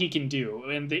that's what he can do.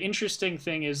 And the interesting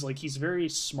thing is, like, he's very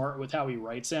smart with how he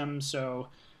writes them. So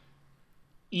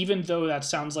even though that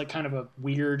sounds like kind of a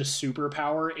weird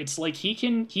superpower, it's like he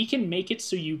can make it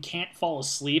so you can't fall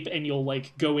asleep and you'll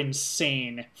like go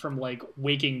insane from like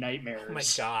waking nightmares. Oh my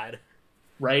god.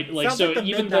 Right? Like, sounds so like the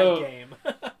even Midnight though Game.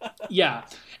 yeah.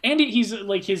 And he's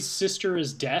like, his sister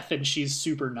is Death, and she's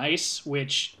super nice,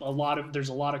 which there's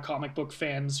a lot of comic book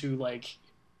fans who, like,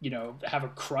 you know, have a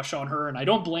crush on her, and I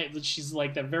don't blame that. She's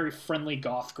like that very friendly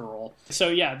goth girl. So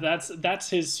yeah, that's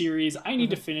his series. I need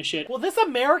to finish it. Well, this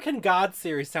American God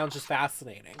series sounds just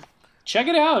fascinating. Check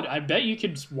it out. I bet you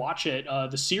could watch it.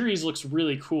 The series looks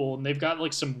really cool, and they've got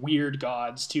like some weird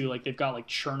gods too. Like they've got like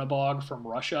Chernobog from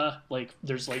Russia. Like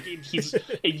there's like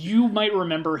you might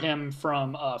remember him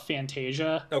from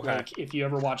Fantasia. Okay. Like if you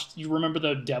ever watched, you remember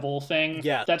the devil thing?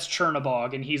 Yeah. That's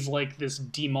Chernobog, and he's like this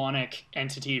demonic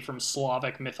entity from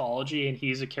Slavic mythology, and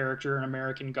he's a character in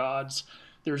American Gods.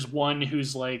 There's one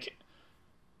who's like,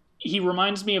 he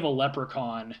reminds me of a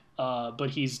leprechaun, but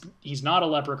he's not a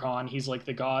leprechaun. He's like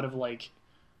the god of like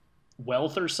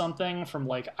wealth or something from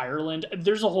like Ireland.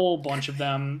 There's a whole bunch of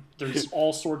them. There's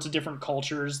all sorts of different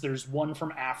cultures. There's one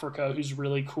from Africa who's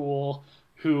really cool,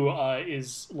 who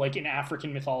is like in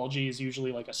African mythology is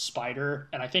usually like a spider,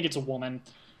 and I think it's a woman.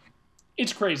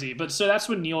 It's crazy, but so that's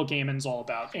what Neil Gaiman's all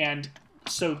about. And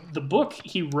so the book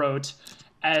he wrote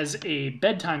as a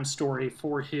bedtime story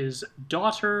for his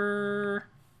daughter.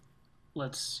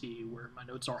 Let's see where my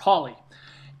notes are. Holly.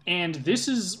 And this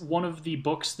is one of the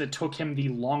books that took him the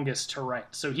longest to write.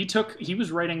 So he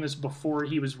was writing this before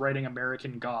he was writing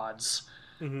American Gods.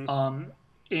 Mm-hmm.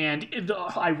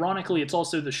 Ironically, it's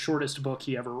also the shortest book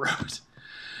he ever wrote.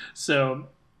 So,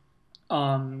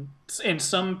 and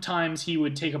sometimes he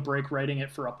would take a break writing it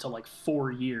for up to like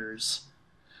 4 years.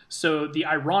 So the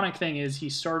ironic thing is he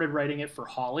started writing it for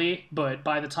Holly, but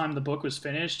by the time the book was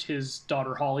finished, his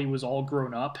daughter Holly was all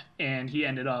grown up, and he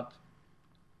ended up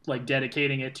like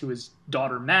dedicating it to his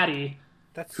daughter Maddie,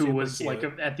 who was cute.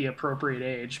 Like at the appropriate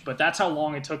age. But that's how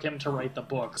long it took him to write the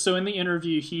book. So in the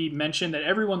interview, he mentioned that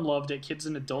everyone loved it, kids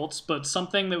and adults, but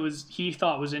something that he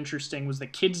thought was interesting was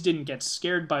that kids didn't get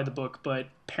scared by the book, but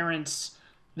parents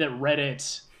that read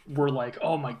it were like,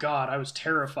 "Oh my God, I was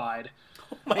terrified."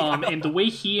 And the way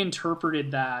he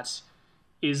interpreted that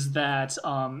is that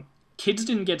kids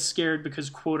didn't get scared because,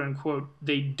 quote unquote,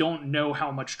 they don't know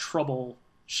how much trouble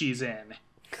she's in.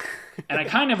 And I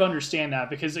kind of understand that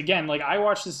because, again, like I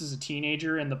watched this as a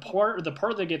teenager, and the part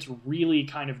that gets really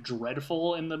kind of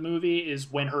dreadful in the movie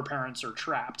is when her parents are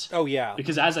trapped. Oh, yeah.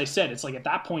 Because as I said, it's like at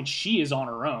that point she is on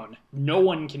her own. No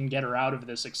one can get her out of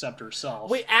this except herself.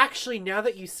 Wait, actually, now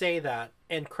that you say that,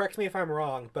 and correct me if I'm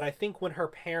wrong, but I think when her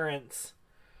parents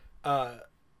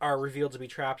are revealed to be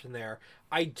trapped in there,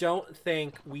 I don't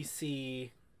think we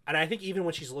see, and I think even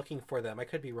when she's looking for them, I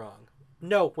could be wrong.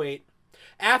 No, wait.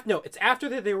 It's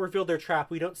after they revealed their trap.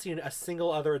 We don't see a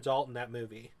single other adult in that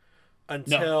movie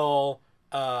until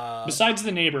besides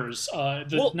the neighbors,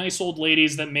 nice old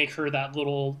ladies that make her that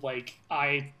little like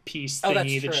eyepiece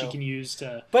thingy that she can use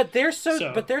to. But they're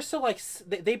so like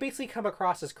they basically come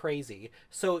across as crazy.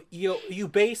 So you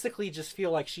basically just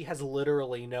feel like she has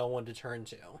literally no one to turn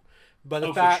to. But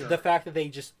the fact that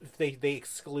they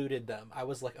excluded them, I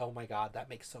was like, oh my God, that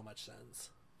makes so much sense.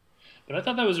 But I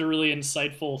thought that was a really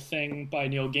insightful thing by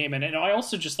Neil Gaiman. And I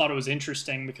also just thought it was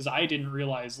interesting because I didn't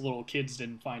realize little kids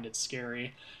didn't find it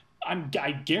scary.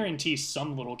 I guarantee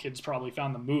some little kids probably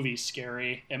found the movie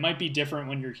scary. It might be different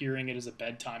when you're hearing it as a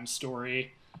bedtime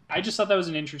story. I just thought that was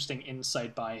an interesting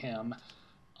insight by him.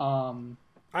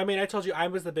 I mean, I told you I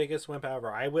was the biggest wimp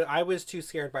ever. I was too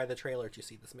scared by the trailer to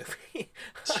see this movie.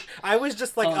 I was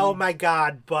just like, oh my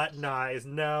god, button eyes.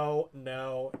 No,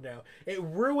 no, no. It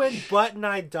ruined button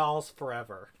eyed dolls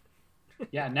forever.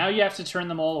 Yeah, now you have to turn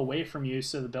them all away from you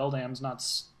so the Beldam's not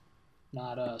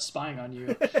spying on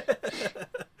you.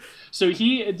 So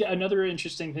another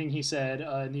interesting thing he said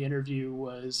in the interview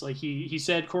was like he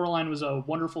said Coraline was a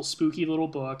wonderful, spooky little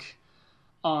book.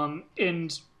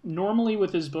 And normally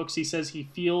with his books, he says he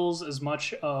feels as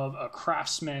much of a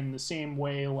craftsman the same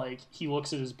way, like he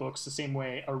looks at his books the same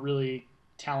way a really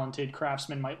talented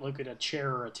craftsman might look at a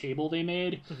chair or a table they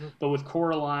made. Mm-hmm. But with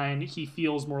Coraline, he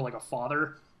feels more like a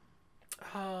father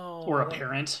or a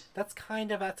parent. That's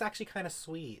actually kind of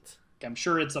sweet. I'm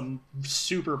sure it's a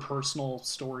super personal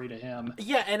story to him.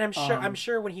 Yeah, and I'm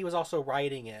sure when he was also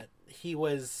writing it, he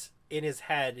was in his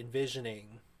head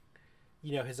envisioning,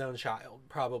 his own child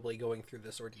probably going through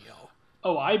this ordeal.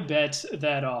 Oh, I bet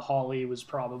that Holly was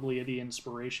probably the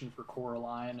inspiration for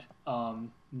Coraline,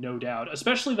 no doubt.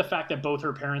 Especially the fact that both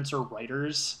her parents are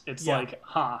writers. It's like,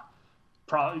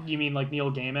 you mean like Neil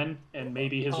Gaiman, and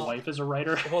maybe his wife is a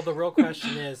writer? Well, the real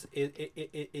question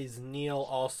is Neil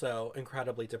also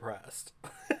incredibly depressed?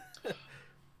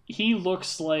 He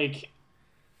looks like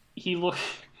he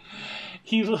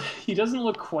doesn't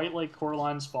look quite like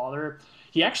Coraline's father.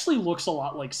 He actually looks a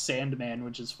lot like Sandman,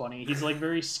 which is funny. He's like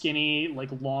very skinny, like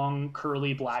long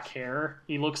curly black hair.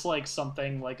 He looks like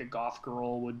something like a goth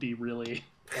girl would be really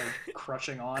like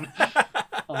crushing on.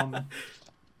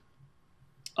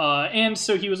 And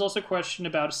so he was also questioned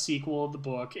about a sequel of the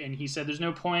book, and he said there's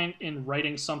no point in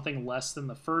writing something less than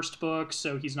the first book,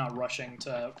 so he's not rushing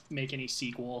to make any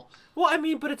sequel. Well, I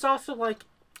mean, but it's also like,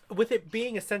 with it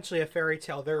being essentially a fairy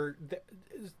tale,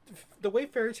 the way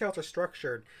fairy tales are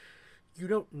structured, you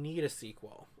don't need a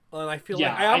sequel. And I feel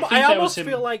like I almost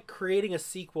feel like creating a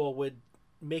sequel would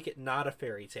make it not a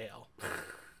fairy tale.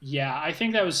 Yeah, I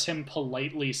think that was him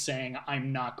politely saying,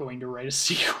 I'm not going to write a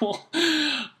sequel.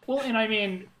 Well, and I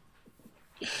mean,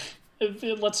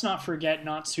 let's not forget,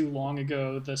 not too long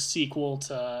ago, the sequel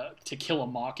to Kill a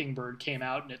Mockingbird came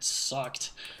out, and it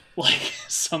sucked. Like,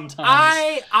 sometimes.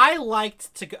 I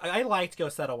liked Go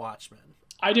Set a Watchman.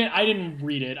 I didn't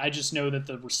read it. I just know that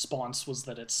the response was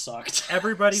that it sucked.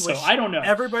 Everybody was. So I don't know.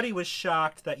 Everybody was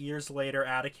shocked that years later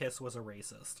Atticus was a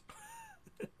racist.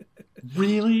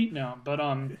 Really? No, but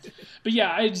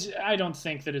yeah, I don't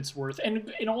think that it's worth.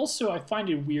 And also I find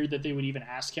it weird that they would even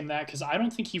ask him that, because I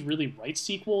don't think he really writes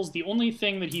sequels. The only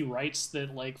thing that he writes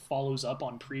that like follows up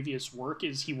on previous work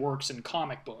is he works in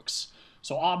comic books.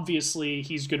 So obviously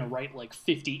he's going to write like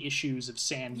 50 issues of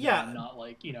Sandman, not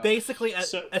like, Basically,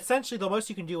 essentially the most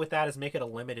you can do with that is make it a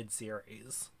limited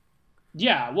series.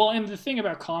 Yeah, well, and the thing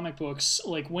about comic books,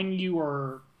 like when you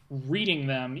are reading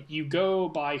them, you go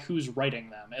by who's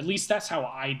writing them. At least that's how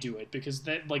I do it, because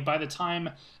that, like, by the time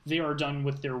they are done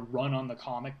with their run on the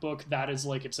comic book, that is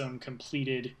like its own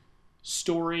completed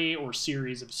story or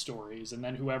series of stories, and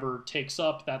then whoever takes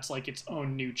up, that's like its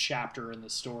own new chapter in the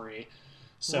story.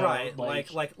 So, right,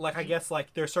 like I guess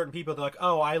like there's certain people that are like,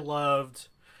 oh, I loved,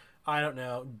 I don't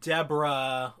know,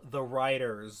 Deborah the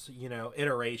writer's,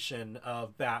 iteration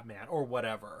of Batman or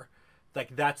whatever.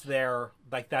 Like that's their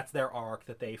arc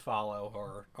that they follow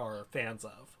or are fans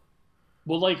of.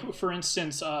 Well, like for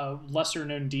instance, lesser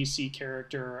known DC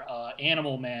character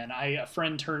Animal Man. A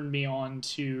friend turned me on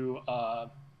to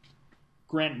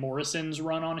Grant Morrison's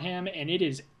run on him, and it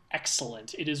is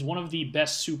excellent. It is one of the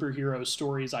best superhero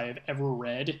stories I have ever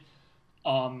read.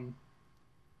 And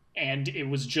it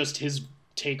was just his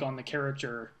take on the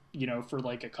character, for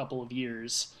like a couple of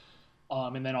years.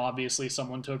 And then obviously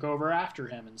someone took over after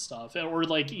him and stuff. Or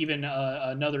like even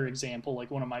another example,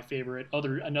 like one of my favorite,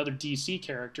 another DC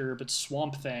character, but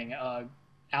Swamp Thing,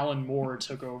 Alan Moore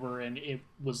took over, and it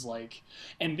was like,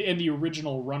 and the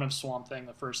original run of Swamp Thing,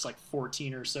 the first like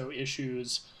 14 or so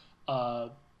issues,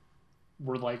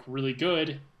 were like really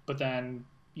good, but then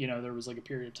there was like a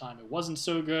period of time it wasn't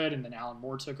so good, and then Alan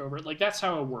Moore took over. Like that's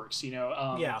how it works,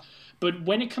 yeah. But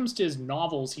when it comes to his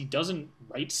novels, he doesn't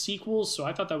write sequels, so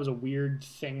I thought that was a weird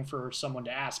thing for someone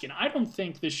to ask. And I don't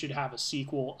think this should have a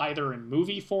sequel either in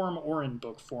movie form or in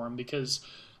book form, because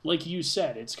like you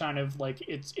said, it's kind of like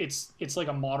it's like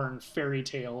a modern fairy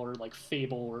tale or like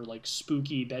fable or like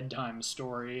spooky bedtime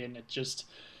story, and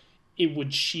it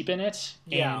would cheapen it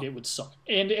and Yeah. it would suck.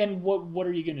 And what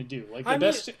are you going to do? Like I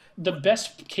mean, the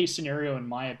best case scenario in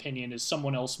my opinion is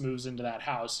someone else moves into that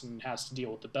house and has to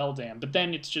deal with the Beldam. But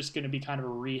then it's just going to be kind of a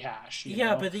rehash, you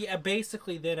yeah, know? but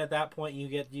basically then at that point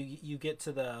you get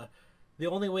to the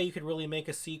only way you could really make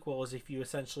a sequel is if you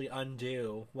essentially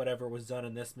undo whatever was done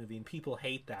in this movie, and people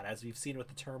hate that, as we've seen with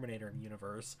the Terminator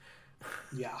universe.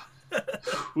 Yeah.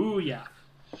 Ooh, yeah.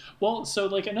 Well, so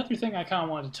like another thing I kind of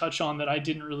wanted to touch on that I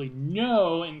didn't really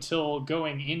know until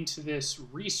going into this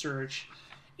research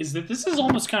is that this is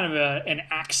almost kind of an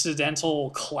accidental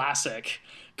classic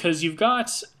because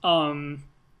well,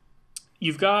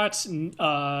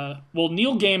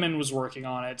 Neil Gaiman was working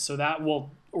on it, so that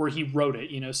will or he wrote it,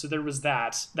 you know, so there was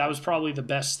that. That was probably the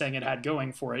best thing it had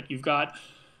going for it. You've got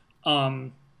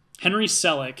Henry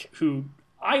Selick, who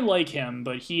I like him,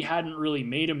 but he hadn't really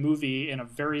made a movie in a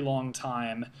very long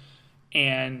time,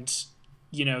 and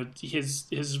you know his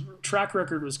track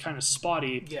record was kind of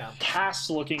spotty. Yeah. Cast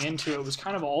looking into it was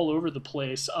kind of all over the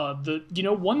place.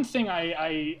 One thing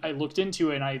I looked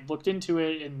into it, and I looked into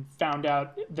it and found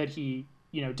out that he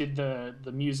did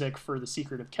the music for The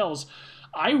Secret of Kells.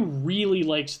 I really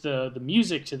liked the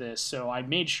music to this, so I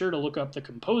made sure to look up the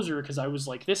composer because I was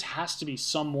like, this has to be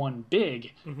someone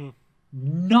big. Mm-hmm.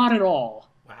 Not at all.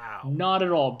 Wow. Not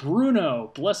at all.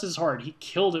 Bruno, bless his heart, he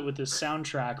killed it with this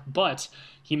soundtrack, but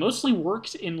he mostly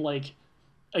worked in like,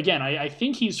 again, I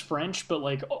think he's French, but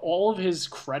like all of his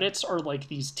credits are like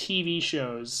these TV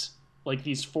shows, like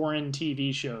these foreign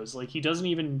TV shows. Like he doesn't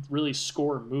even really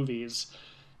score movies,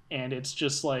 and it's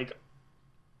just like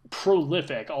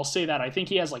prolific. I'll say that. I think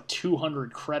he has like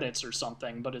 200 credits or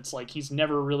something, but it's like he's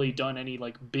never really done any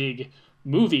like big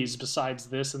movies besides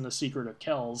this and The Secret of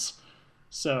Kells.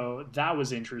 So that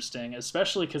was interesting,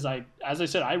 especially because as I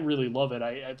said, I really love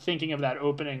it. Thinking of that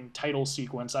opening title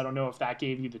sequence, I don't know if that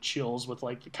gave you the chills with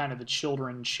like the kind of the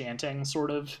children chanting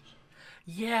sort of.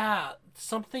 Yeah,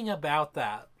 something about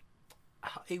that.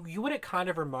 What it kind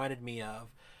of reminded me of,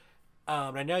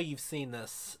 I know you've seen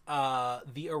this,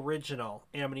 the original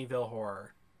Amityville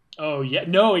Horror. Oh yeah,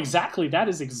 no, exactly. That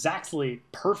is exactly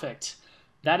perfect.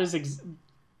 That is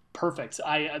perfect.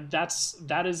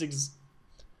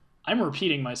 I'm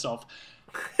repeating myself.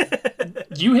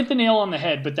 You hit the nail on the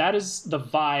head, but that is the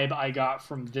vibe I got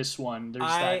from this one. There's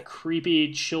that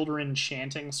creepy children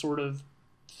chanting sort of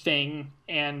thing,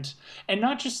 and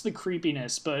not just the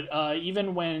creepiness, but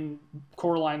even when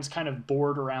Coraline's kind of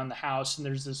bored around the house, and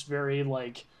there's this very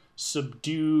like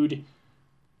subdued,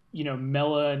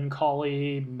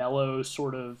 melancholy, mellow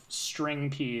sort of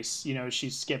string piece.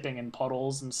 She's skipping in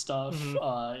puddles and stuff.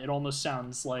 Mm-hmm. It almost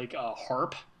sounds like a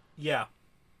harp. Yeah.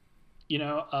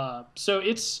 So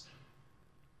it's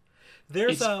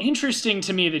interesting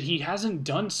to me that he hasn't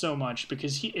done so much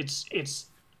because it's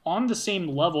on the same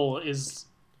level as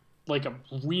like a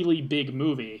really big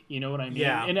movie. You know what I mean?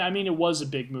 Yeah. And I mean, it was a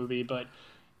big movie, but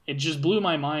it just blew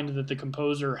my mind that the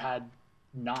composer had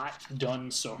not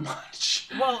done so much.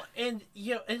 Well, and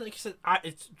and like you said,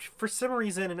 it's for some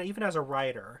reason, and even as a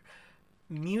writer,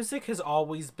 music has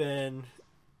always been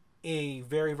a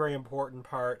very, very important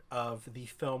part of the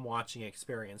film watching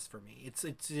experience for me.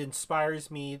 It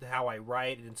inspires me how I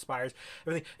write. It inspires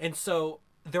everything. And so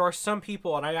there are some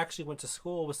people, and I actually went to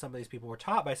school with some of these people, were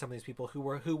taught by some of these people who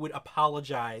would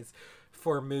apologize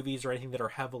for movies or anything that are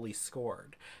heavily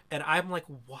scored. And I'm like,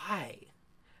 why?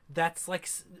 That's like,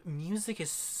 music is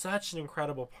such an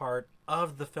incredible part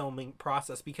of the filming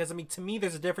process because, I mean, to me,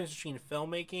 there's a difference between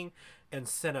filmmaking and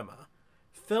cinema.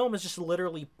 Film is just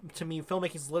literally, to me,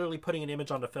 filmmaking is literally putting an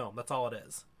image onto film. That's all it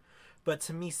is. But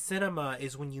to me, cinema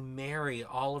is when you marry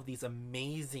all of these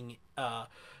amazing,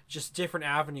 just different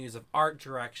avenues of art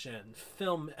direction,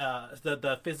 film,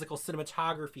 the physical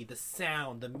cinematography, the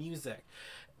sound, the music,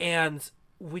 and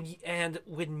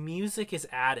when music is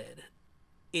added,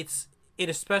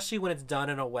 especially when it's done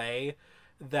in a way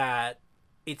that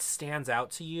it stands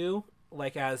out to you.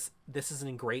 Like, as this is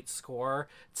a great score,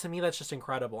 to me that's just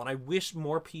incredible, and I wish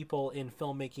more people in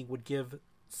filmmaking would give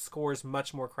scores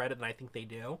much more credit than I think they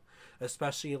do.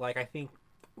 Especially, like, I think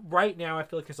right now I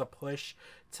feel like there's a push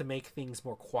to make things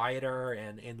more quieter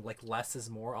and like less is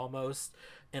more almost.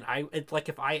 And like,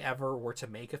 if I ever were to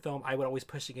make a film, I would always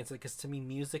push against it because to me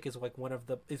music is like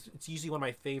it's usually one of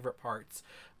my favorite parts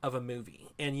of a movie.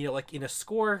 And like in a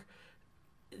score,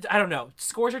 I don't know.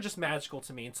 Scores are just magical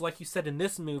to me. It's like you said in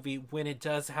this movie, when it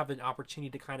does have an opportunity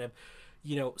to kind of,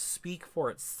 speak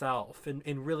for itself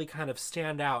and really kind of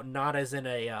stand out, not as in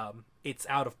a, it's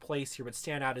out of place here, but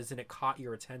stand out as in it caught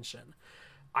your attention.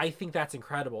 I think that's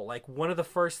incredible. Like, one of the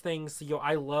first things,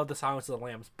 I love the Silence of the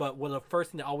Lambs, but one of the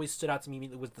first thing that always stood out to me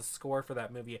was the score for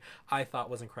that movie. I thought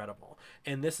was incredible.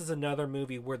 And this is another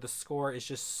movie where the score is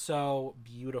just so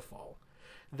beautiful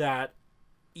that,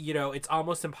 it's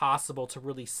almost impossible to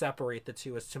really separate the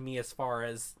two, as far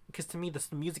as, because to me, the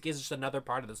music is just another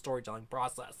part of the storytelling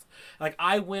process. Like,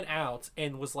 I went out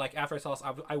and was like, after I saw this,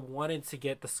 I wanted to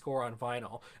get the score on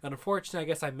vinyl. And unfortunately, I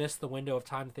guess I missed the window of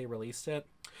time that they released it.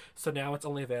 So now it's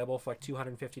only available for like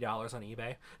 $250 on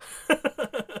eBay.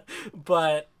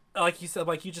 But like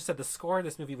you just said, the score in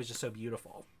this movie was just so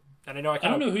beautiful. And I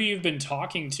don't know who you've been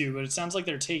talking to, but it sounds like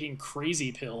they're taking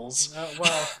crazy pills.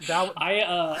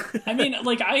 I mean,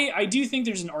 like, I do think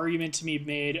there's an argument to be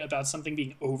made about something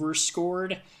being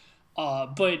overscored.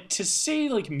 But to say,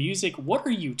 like, music, what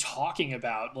are you talking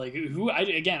about? Like,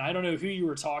 I don't know who you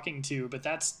were talking to, but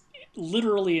that's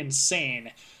literally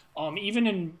insane. Even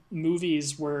in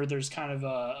movies where there's kind of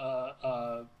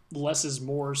a less is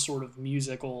more sort of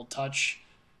musical touch.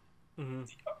 Mm-hmm.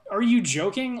 Are you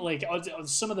joking? Like,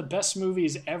 some of the best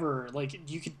movies ever,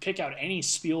 like, you could pick out any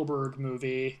Spielberg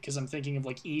movie, because I'm thinking of,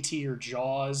 like, E.T. or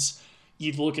Jaws.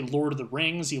 You look at Lord of the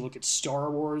Rings, you look at Star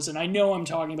Wars, and I know I'm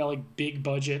talking about, like, big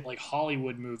budget, like,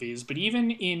 Hollywood movies, but even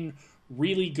in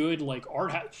really good, like,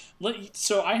 art...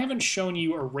 So I haven't shown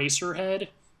you Eraserhead,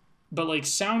 but, like,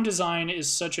 sound design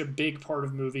is such a big part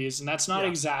of movies, and that's not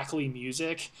exactly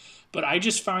music. But I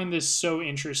just find this so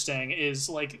interesting. Is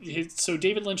like, so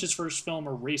David Lynch's first film,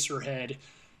 Eraserhead,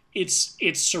 it's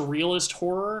surrealist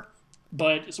horror,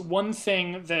 but it's one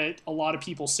thing that a lot of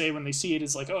people say when they see it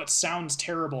is like, oh, it sounds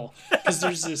terrible, because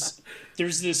there's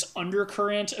this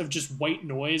undercurrent of just white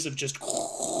noise of just.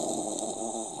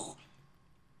 Well,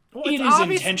 it is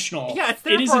intentional. Yeah, it's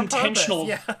there it is intentional.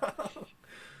 Yeah.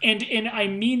 And I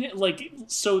mean, like,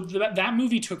 so that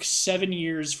movie took 7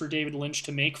 years for David Lynch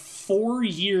to make. 4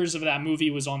 years of that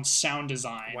movie was on sound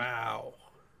design. Wow.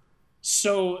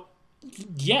 So,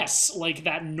 yes, like,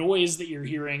 that noise that you're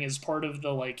hearing is part of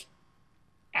the, like,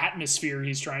 atmosphere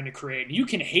he's trying to create. You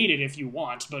can hate it if you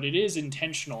want, but it is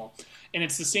intentional. And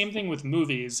it's the same thing with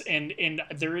movies. And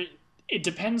it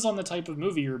depends on the type of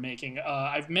movie you're making.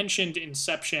 I've mentioned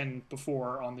Inception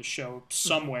before on the show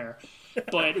somewhere.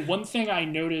 But one thing I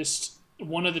noticed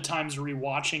one of the times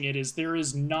rewatching it is there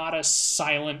is not a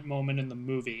silent moment in the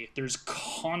movie. There's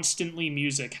constantly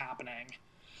music happening.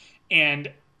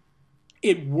 And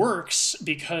it works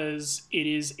because it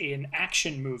is an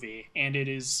action movie and it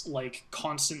is, like,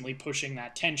 constantly pushing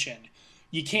that tension.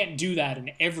 You can't do that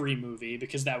in every movie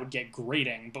because that would get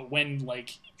grating. But when,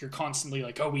 like, you're constantly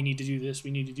like, oh, we need to do this,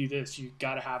 you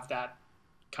got to have that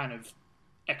kind of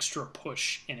extra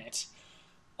push in it.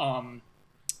 And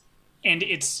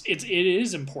it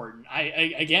is important.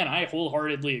 I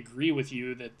wholeheartedly agree with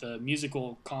you that the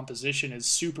musical composition is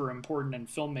super important in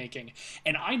filmmaking.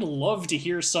 And I'd love to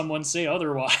hear someone say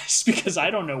otherwise because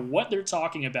I don't know what they're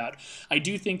talking about. I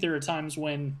do think there are times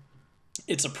when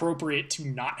it's appropriate to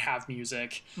not have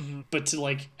music, but to,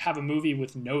 like, have a movie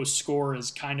with no score is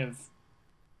kind of,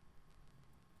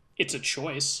 it's a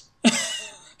choice.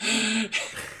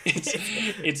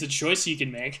 It's a choice you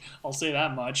can make. I'll say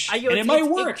that much. And it might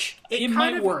work. It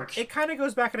might work. It kind of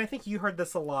goes back, and I think you heard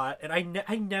this a lot, and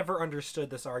I never understood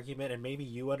this argument, and maybe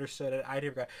you understood it. I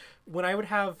never got. When I would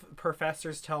have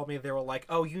professors tell me, they were like,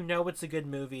 oh, it's a good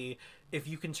movie if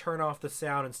you can turn off the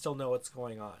sound and still know what's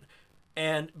going on.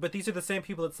 But these are the same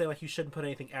people that say, like, you shouldn't put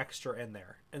anything extra in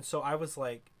there. And so I was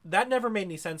like, that never made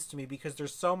any sense to me because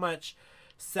there's so much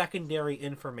secondary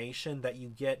information that you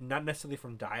get, not necessarily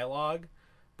from dialogue,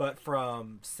 but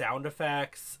from sound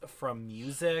effects, from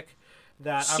music.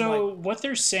 What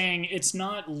they're saying, it's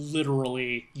not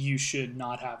literally you should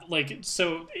not have, like,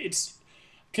 so it's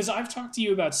because I've talked to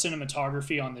you about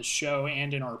cinematography on this show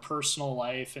and in our personal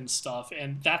life and stuff,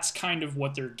 and that's kind of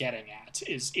what they're getting at,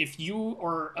 is if you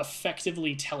are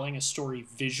effectively telling a story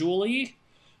visually,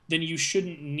 then you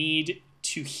shouldn't need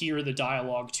to hear the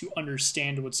dialogue to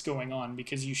understand what's going on,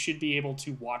 because you should be able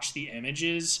to watch the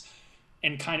images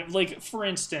and kind of, like, for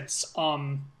instance,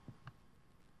 I'll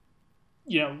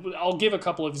give a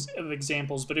couple of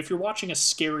examples, but if you're watching a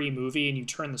scary movie and you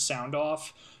turn the sound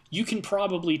off, you can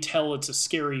probably tell it's a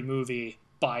scary movie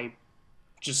by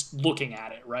just looking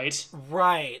at it, right?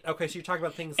 Right. Okay, so you're talking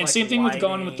about things and like same thing lighting. with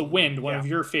Gone with the Wind, one of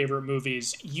your favorite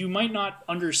movies. You might not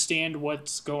understand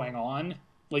what's going on.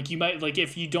 Like, you might, like,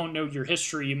 if you don't know your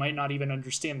history, you might not even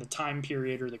understand the time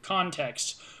period or the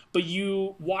context. But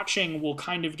you watching will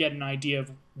kind of get an idea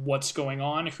of what's going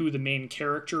on, who the main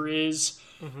character is.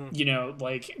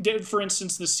 Like, for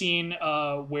instance, the scene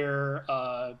where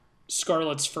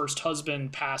Scarlett's first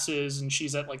husband passes and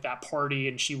she's at like that party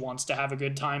and she wants to have a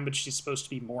good time, but she's supposed to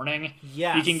be mourning.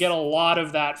 Yes. You can get a lot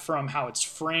of that from how it's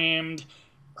framed,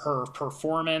 her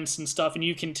performance and stuff. And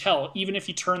you can tell, even if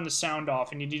you turn the sound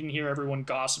off and you didn't hear everyone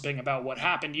gossiping about what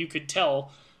happened, you could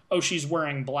tell, oh, she's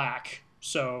wearing black,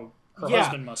 so her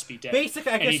husband must be dead.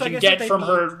 Basically, and you can get from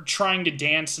her trying to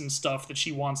dance and stuff that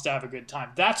she wants to have a good time.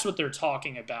 That's what they're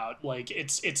talking about. Like,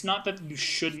 it's not that you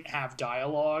shouldn't have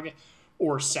dialogue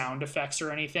or sound effects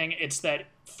or anything. It's that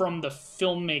from the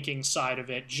filmmaking side of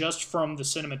it, just from the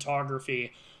cinematography,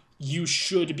 you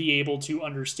should be able to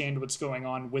understand what's going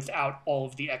on without all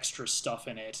of the extra stuff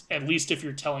in it. At least if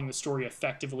you're telling the story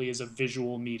effectively as a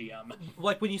visual medium.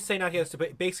 Like when you say not yes,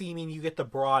 but basically you mean you get the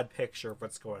broad picture of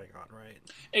what's going on, right?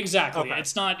 Exactly. Okay.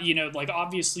 It's not, you know, like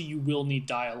obviously you will need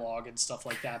dialogue and stuff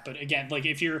like that. But again, like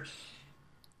if you're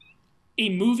a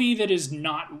movie that is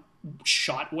not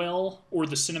shot well or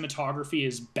the cinematography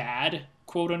is bad,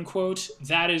 quote unquote,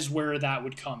 that is where that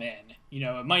would come in. You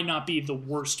know, it might not be the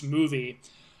worst movie,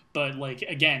 but like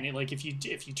again, like if you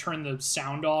turn the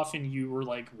sound off and you were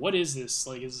like, what is this?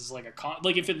 Like, is this like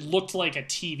like if it looked like a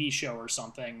TV show or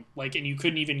something, like, and you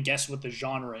couldn't even guess what the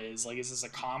genre is, like, is this a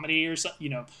comedy or something? You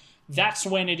know, that's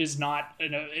when it is not.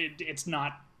 It's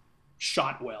not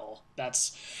shot well.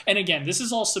 And again, this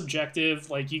is all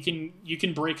subjective. Like you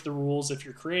can break the rules if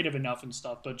you're creative enough and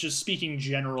stuff, but just speaking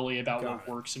generally about what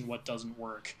works and what doesn't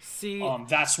work. See,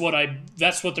 that's what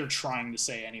they're trying to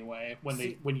say anyway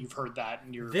when you've heard that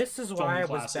in your this is why I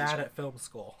was bad at film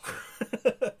school.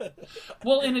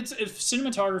 Well, and if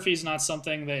cinematography is not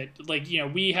something that, like, you know,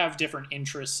 we have different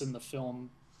interests in the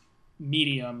film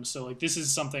medium, so like this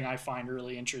is something I find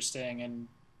really interesting, and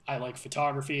I like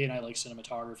photography and I like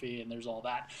cinematography and there's all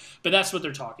that. But that's what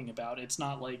they're talking about. It's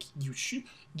not like you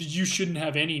shouldn't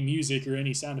have any music or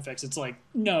any sound effects. It's like,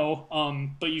 no,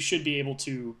 but you should be able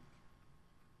to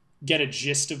get a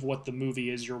gist of what the movie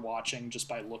is you're watching just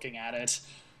by looking at it.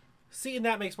 See, and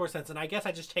that makes more sense. And I guess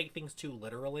I just take things too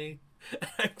literally.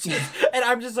 And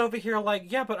I'm just over here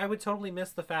like, yeah, but I would totally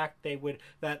miss the fact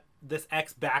that this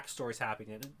X backstory's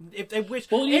happening. If they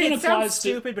wish, well, it sounds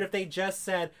stupid, but if they just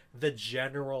said the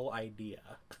general idea.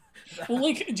 Well,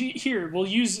 like, here,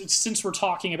 since we're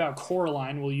talking about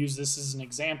Coraline, we'll use this as an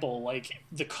example. Like,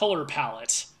 the color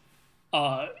palette,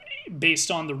 based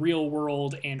on the real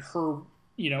world and her,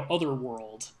 you know, other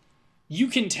world, you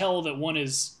can tell that one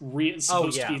is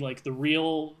supposed to be like the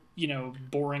real, you know,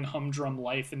 boring humdrum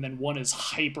life, and then one is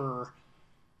hyper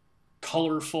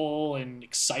colorful and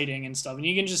exciting and stuff. And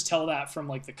you can just tell that from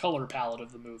like the color palette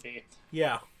of the movie.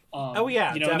 Yeah. You know,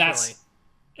 definitely. And that's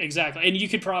exactly. And you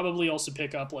could probably also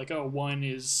pick up like, oh, one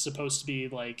is supposed to be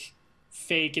like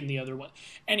fake and the other one.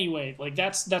 Anyway, like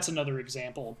that's another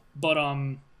example. But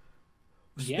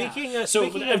yeah.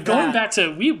 Going back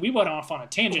to we went off on a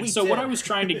tangent. So what I was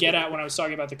trying to get at when I was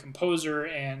talking about the composer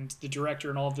and the director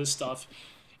and all of this stuff,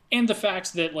 and the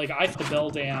fact that like I thought the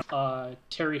Beldam,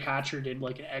 Terry Hatcher did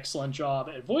like an excellent job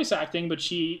at voice acting, but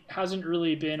she hasn't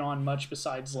really been on much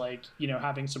besides like, you know,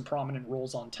 having some prominent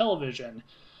roles on television.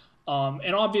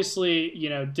 And obviously, you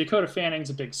know, Dakota Fanning's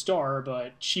a big star,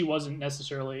 but she wasn't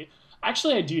necessarily.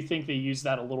 Actually, I do think they used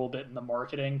that a little bit in the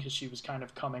marketing because she was kind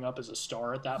of coming up as a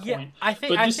star at that point. I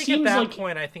think at that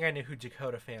point, I think I knew who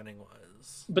Dakota Fanning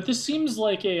was. But this seems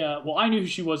like I knew who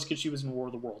she was because she was in War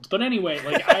of the Worlds. But anyway,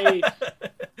 like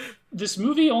this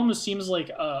movie almost seems like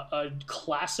a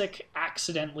classic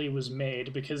accidentally was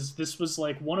made because this was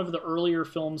like one of the earlier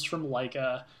films from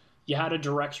Laika. You had a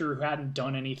director who hadn't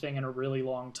done anything in a really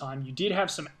long time. You did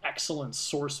have some excellent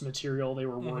source material they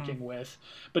were working with.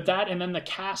 But and then the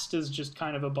cast is just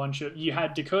kind of a bunch of... You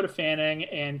had Dakota Fanning,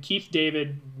 and Keith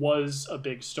David was a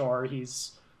big star.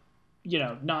 He's, you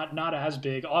know, not as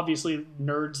big. Obviously,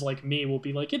 nerds like me will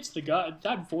be like, it's the guy...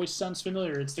 That voice sounds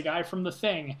familiar. It's the guy from The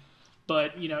Thing.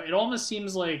 But, you know, it almost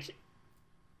seems like...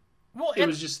 Well, it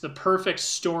was just the perfect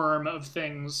storm of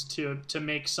things to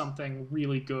make something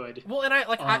really good. Well, and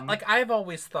I've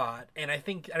always thought, and I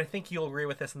think you'll agree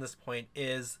with this in this point,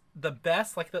 is the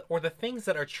best the things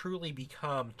that are truly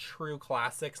become true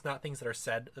classics, not things that are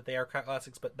said that they are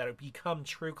classics, but that have become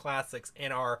true classics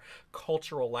in our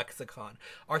cultural lexicon,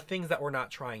 are things that we're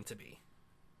not trying to be.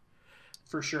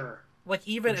 For sure. Like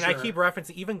I keep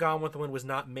referencing, even Gone with the Wind was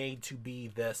not made to be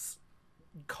this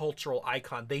cultural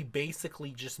icon. They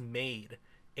basically just made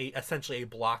essentially a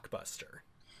blockbuster.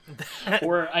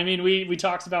 Or I mean, we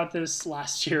talked about this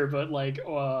last year, but like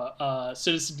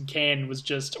Citizen Kane was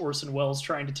just Orson Welles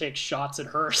trying to take shots at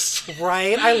Hearst.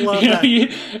 Right, I love that.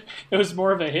 It was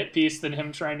more of a hit piece than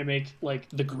him trying to make like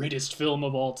the greatest film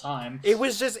of all time. It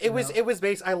was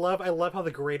based. I love how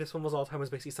the greatest film of all time was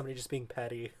basically somebody just being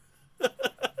petty.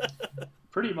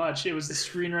 Pretty much, it was the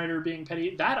screenwriter being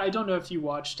petty. That I don't know if you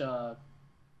watched the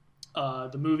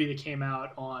movie that came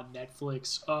out on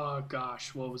Netflix. Oh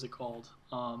gosh, what was it called?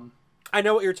 I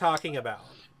know what you're talking about.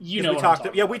 You know,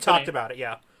 we talked about it.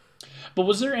 Yeah. But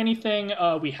was there anything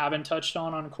we haven't touched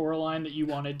on Coraline that you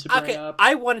wanted to bring up?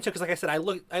 I wanted to, because like I said,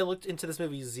 I looked into this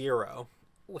movie Zero,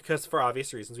 because for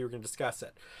obvious reasons we were going to discuss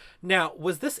it. Now,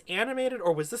 was this animated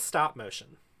or was this stop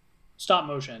motion? Stop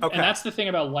motion. Okay. And that's the thing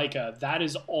about Laika. That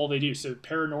is all they do. So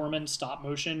Paranorman, stop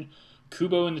motion,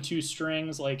 Kubo and the Two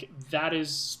Strings, like that is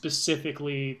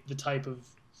specifically the type of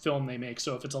film they make.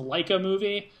 So if it's a Laika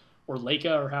movie, or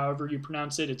Leica, or however you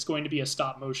pronounce it, it's going to be a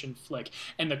stop motion flick.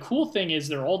 And the cool thing is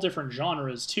they're all different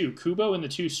genres too. Kubo and the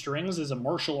Two Strings is a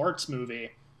martial arts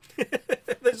movie.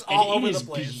 It's all over the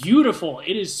place. It is beautiful.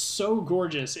 It is so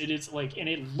gorgeous. It is like, and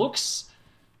it looks,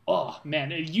 oh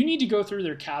man, you need to go through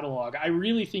their catalog. I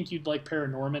really think you'd like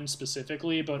Paranorman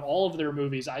specifically, but all of their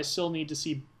movies, I still need to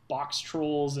see Box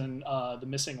Trolls and The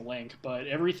Missing Link, but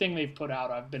everything they've put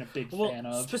out I've been a big fan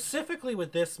of. Specifically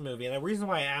with this movie, and the reason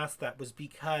why I asked that was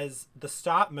because the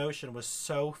stop motion was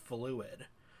so fluid.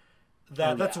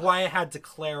 That's why I had to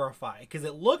clarify, because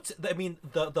it looked, I mean,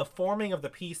 the forming of the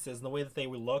pieces and the way that they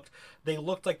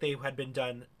looked like they had been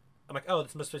done. I'm like, oh,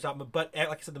 this must be stop motion. But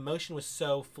like I said, the motion was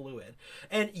so fluid.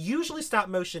 And usually stop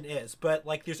motion is, but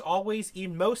like there's always,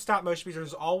 in most stop motion movies,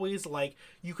 there's always like,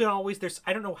 you can always,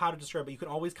 I don't know how to describe it, but you can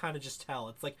always kind of just tell.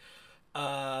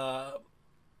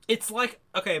 It's like,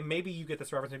 okay, maybe you get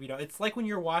this reference, maybe you don't. It's like when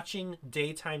you're watching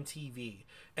daytime TV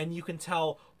and you can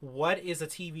tell what is a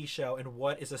TV show and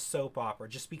what is a soap opera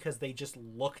just because they just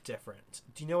look different.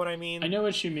 Do you know what I mean? I know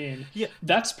what you mean. Yeah.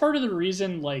 That's part of the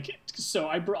reason, like, so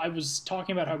I was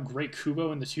talking about how great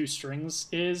Kubo and the Two Strings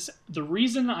is. The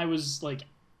reason I was, like,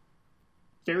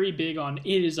 very big on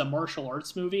it is a martial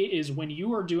arts movie is when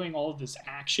you are doing all of this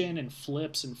action and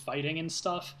flips and fighting and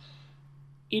stuff,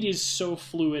 it is so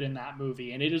fluid in that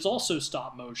movie, and it is also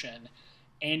stop motion,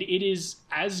 and it is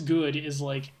as good as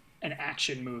like an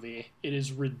action movie. It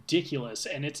is ridiculous,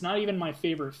 and it's not even my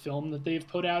favorite film that they've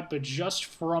put out, but just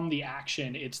from the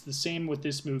action, it's the same with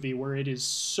this movie where it is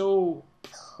so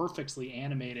perfectly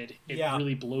animated. It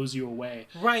really blows you away.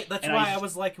 Right, that's why I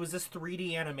was like, was this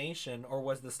 3D animation or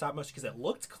was the stop motion, because it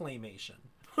looked claymation.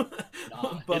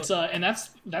 It's and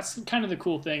that's kind of the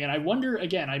cool thing, and I wonder,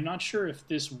 again, I'm not sure if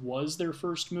this was their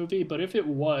first movie, but if it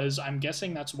was, I'm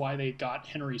guessing that's why they got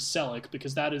Henry Selick,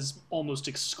 because that is almost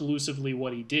exclusively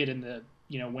what he did in the,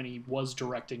 you know, when he was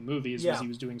directing movies, was he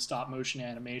was doing stop motion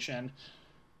animation.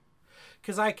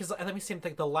 Because let me see,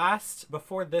 think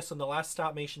before this one, the last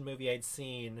stop motion movie I'd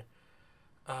seen,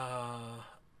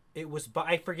 it was,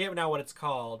 I forget now what it's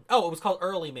called. Oh, it was called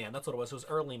Early Man. That's what it was. It was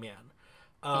Early Man.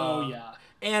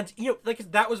 And, you know,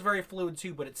 like, that was very fluid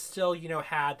too, but it still, you know,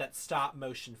 had that stop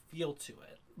motion feel to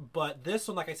it. But this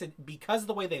one, like I said, because of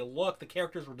the way they look, the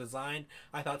characters were designed,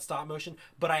 I thought stop motion,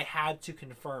 but I had to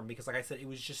confirm, because like I said, it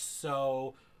was just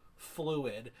so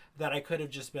fluid that I could have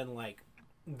just been like,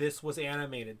 this was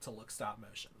animated to look stop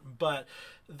motion. But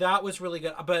that was really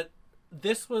good. But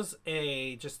this was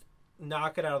a just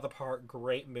knock it out of the park,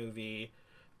 great movie.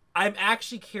 I'm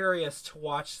actually curious to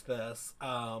watch this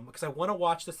because I want to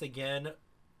watch this again,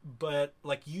 but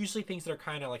like usually things that are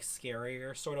kind of like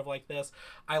scarier, sort of like this,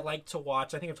 I like to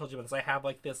watch. I think I've told you about this. I have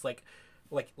like this like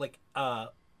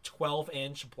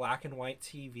 12-inch black and white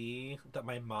TV that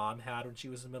my mom had when she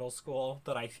was in middle school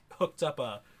that I hooked up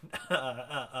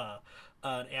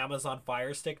an Amazon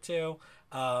Fire Stick to.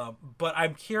 But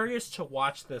I'm curious to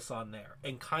watch this on there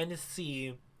and kind of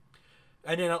see.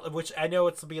 I know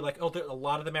it's to be like, oh, a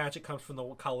lot of the magic comes from the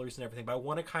colors and everything, but I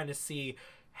want to kind of see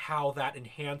how that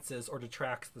enhances or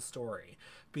detracts the story,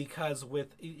 because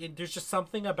there's just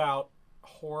something about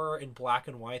horror in black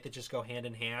and white that just go hand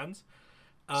in hand.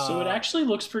 So it actually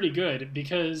looks pretty good,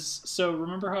 because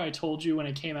remember how I told you when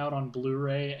it came out on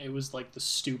Blu-ray, it was like the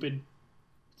stupid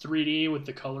 3D with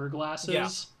the color glasses? Yeah.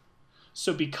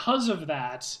 So because of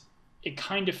that, it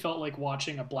kind of felt like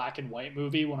watching a black and white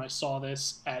movie when I saw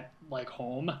this at like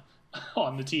home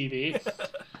on the TV.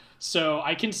 So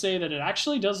I can say that it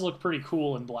actually does look pretty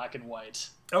cool in black and white.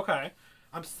 Okay.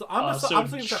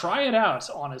 Try it out.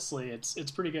 Honestly,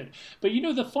 it's pretty good. But you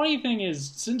know, the funny thing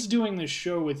is, since doing this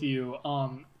show with you,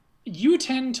 you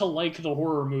tend to like the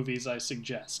horror movies I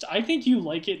suggest. I think you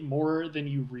like it more than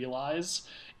you realize.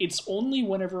 It's only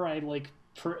whenever I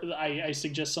I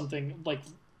suggest something like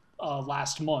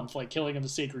last month, like Killing of the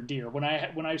Sacred Deer, when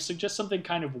I suggest something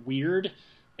kind of weird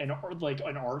and like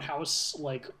an art house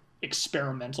like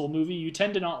experimental movie, you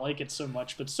tend to not like it so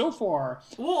much. But so far,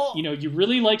 you know, you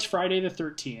really liked Friday the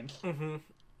 13th. Mm-hmm.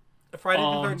 Friday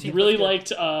the 13th. Really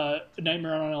liked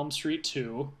Nightmare on Elm Street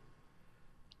 2.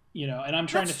 You know, and I'm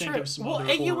trying to think of some other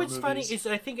horror movies. What's funny is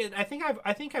I think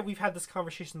we've had this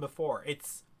conversation before.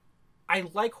 I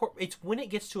like it's when it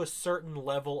gets to a certain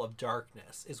level of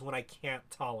darkness is when I can't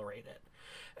tolerate it.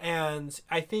 And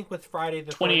I think with Friday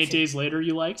the 28 Days Later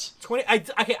you liked?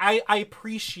 I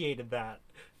appreciated that.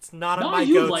 It's not on my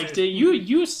go-to. You liked it.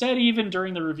 You said even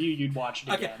during the review you'd watch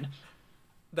it again.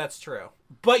 That's true.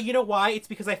 But you know why? It's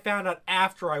because I found out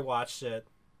after I watched it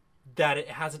that it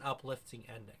has an uplifting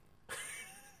ending.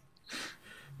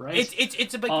 Right.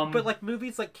 It's a big, but like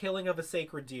movies like Killing of a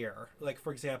Sacred Deer, like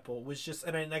for example, was just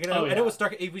and it was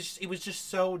dark. It was just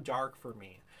so dark for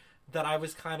me that I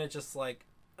was kind of just like,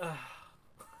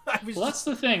 that's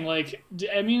the thing. Like,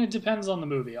 I mean, it depends on the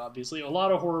movie. Obviously, a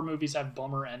lot of horror movies have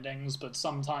bummer endings, but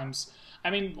sometimes, I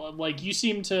mean, like you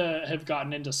seem to have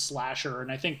gotten into slasher,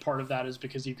 and I think part of that is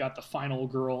because you've got the final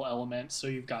girl element. So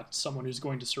you've got someone who's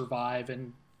going to survive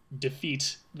and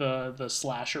defeat the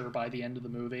slasher by the end of the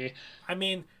movie. I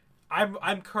mean,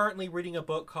 I'm currently reading a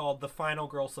book called The Final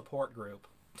Girl Support Group.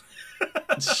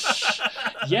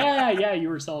 yeah, you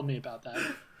were telling me about that.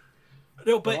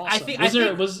 No, but awesome.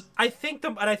 I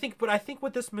think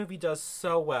what this movie does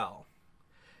so well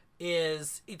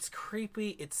is it's creepy,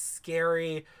 it's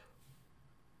scary,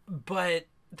 but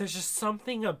there's just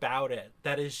something about it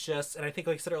that is just, and I think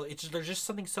like I said earlier, there's just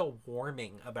something so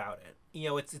warming about it. You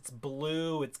know, it's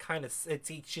blue, it's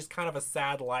she's kind of a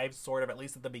sad life, sort of, at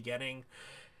least at the beginning,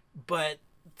 but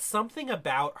something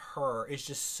about her is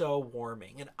just so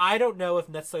warming. And I don't know if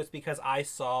necessarily it's because I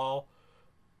saw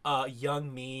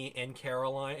young me in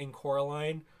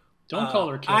Coraline. Don't call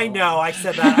her Caroline. I know, I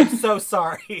said that. I'm so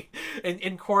sorry.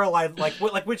 In Coraline, like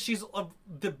when she's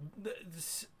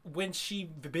when she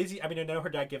busy, I mean, I know her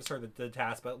dad gives her the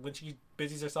task, but when she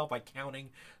busies herself by counting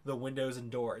the windows and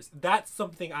doors, that's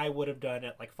something I would have done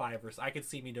at like 5 or so. I could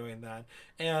see me doing that,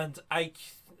 and I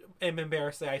am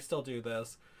embarrassed to say I still do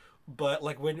this. But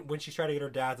like when she's trying to get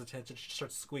her dad's attention, she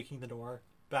starts squeaking the door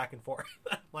back and forth.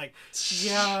 Like,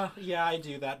 yeah, I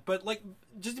do that. But like,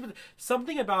 just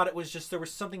something about it was just, there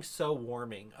was something so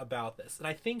warming about this, and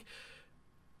I think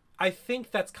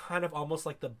that's kind of almost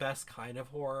like the best kind of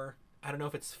horror. I don't know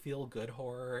if it's feel good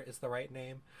horror is the right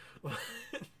name.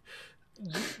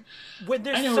 When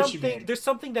there's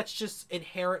something that's just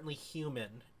inherently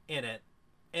human in it.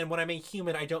 And when I mean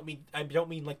human, I don't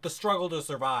mean like the struggle to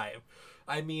survive.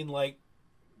 I mean like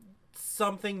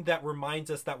something that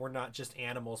reminds us that we're not just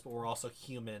animals, but we're also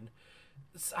human.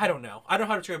 I don't know how to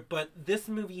describe it, but this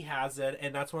movie has it,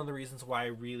 and that's one of the reasons why I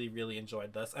really, really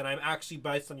enjoyed this. And I'm actually,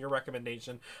 based on your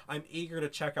recommendation, I'm eager to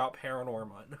check out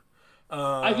Paranorman.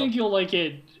 I think you'll like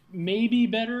it maybe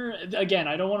better. Again,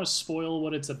 I don't want to spoil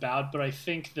what it's about, but I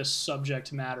think the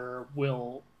subject matter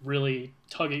will really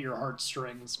tug at your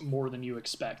heartstrings more than you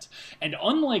expect. And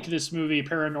unlike this movie,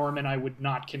 Paranorman, I would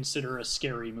not consider a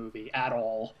scary movie at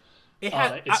all.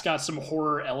 It's got some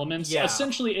horror elements. Yeah.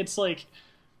 Essentially,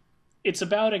 it's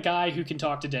about a guy who can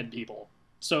talk to dead people.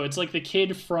 So it's like the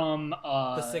kid from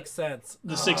The Sixth Sense.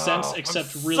 The Sixth Sense,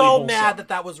 except I'm really so wholesome. mad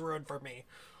that was ruined for me.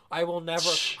 I will never.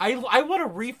 I want a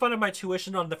refund of my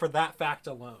tuition for that fact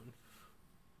alone.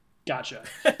 Gotcha.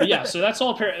 But yeah, so that's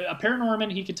all.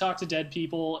 Paranorman, he can talk to dead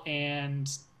people,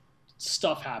 and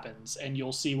stuff happens, and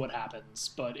you'll see what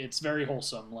happens. But it's very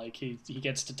wholesome. Like he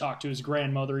gets to talk to his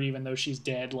grandmother, even though she's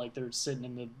dead. Like they're sitting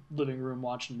in the living room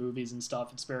watching movies and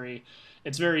stuff. It's very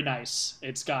nice.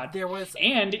 It's got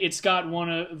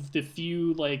one of the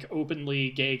few like openly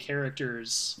gay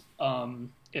characters.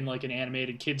 In like an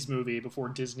animated kids movie before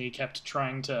Disney kept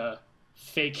trying to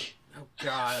fake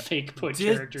put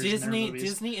characters in their movies.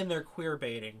 Disney and their queer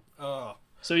baiting. Oh.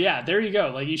 So yeah, there you go.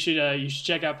 Like you should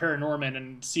check out Paranorman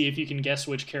and see if you can guess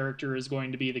which character is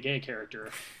going to be the gay character.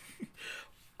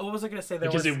 What was I going to say?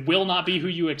 It will not be who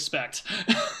you expect.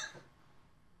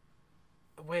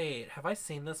 Wait, have I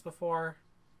seen this before?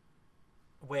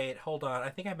 Wait, hold on. I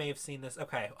think I may have seen this.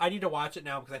 Okay, I need to watch it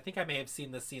now because I think I may have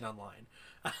seen this scene online.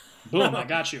 Boom, I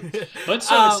got you. But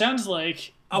so it sounds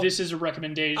like this is a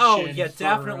recommendation. Oh, yeah,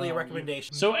 definitely a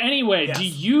recommendation. So anyway, yes. Do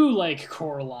you like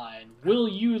Coraline? Will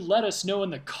you let us know in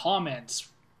the comments?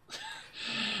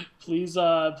 Please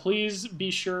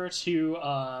be sure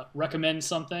to recommend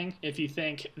something if you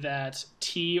think that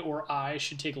T or I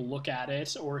should take a look at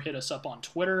it, or hit us up on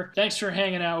Twitter. Thanks for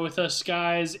hanging out with us,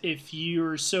 guys. If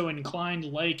you're so inclined,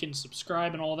 like and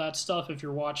subscribe and all that stuff. If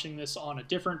you're watching this on a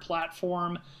different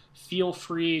platform, feel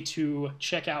free to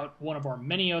check out one of our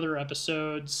many other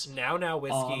episodes. Now,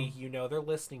 Whiskey, you know they're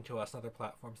listening to us on other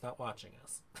platforms, not watching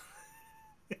us.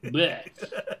 Bleh.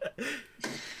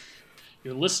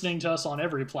 You're listening to us on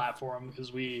every platform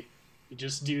because we We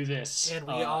just do this. And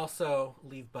we also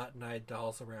leave button-eyed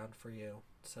dolls around for you,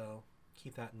 so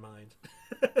keep that in mind.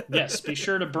 Yes, be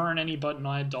sure to burn any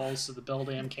button-eyed dolls so the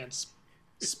Beldam can't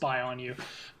spy on you.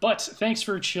 But thanks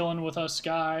for chilling with us,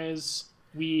 guys.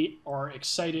 We are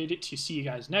excited to see you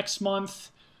guys next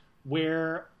month.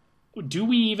 Where do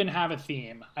we even have a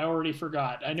theme? I already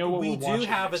forgot. I know what we're watching. We do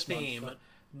have a theme.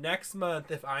 Next month,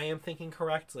 if I am thinking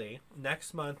correctly,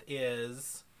 next month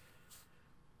is...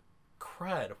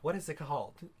 Crud. What is it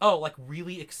called? Oh, like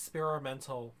really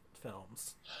experimental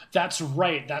films. That's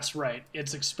right.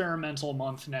 It's experimental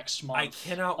month next month. I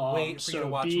cannot wait for you to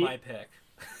watch my pick.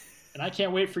 And I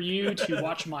can't wait for you to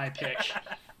watch my pick.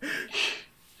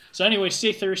 So anyway,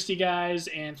 stay thirsty, guys,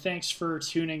 and thanks for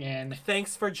tuning in.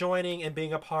 Thanks for joining and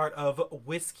being a part of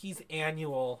Whiskey's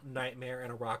annual Nightmare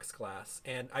in a Rocks class.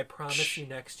 And I promise you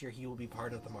next year he will be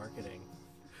part of the marketing.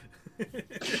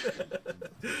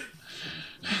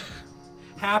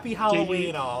 Happy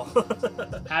Halloween, all.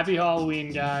 Happy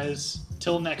Halloween, guys.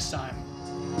 Till next time.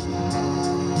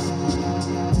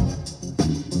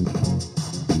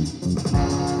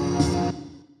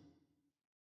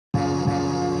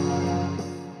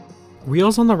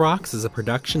 Reels on the Rocks is a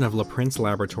production of La Prince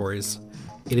Laboratories.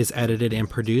 It is edited and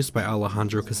produced by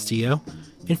Alejandro Castillo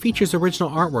and features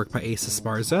original artwork by Ace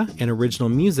Esparza and original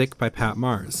music by Pat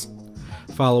Mars.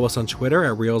 Follow us on Twitter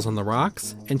at Reels on the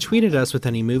Rocks and tweet at us with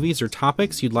any movies or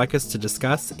topics you'd like us to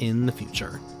discuss in the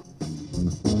future.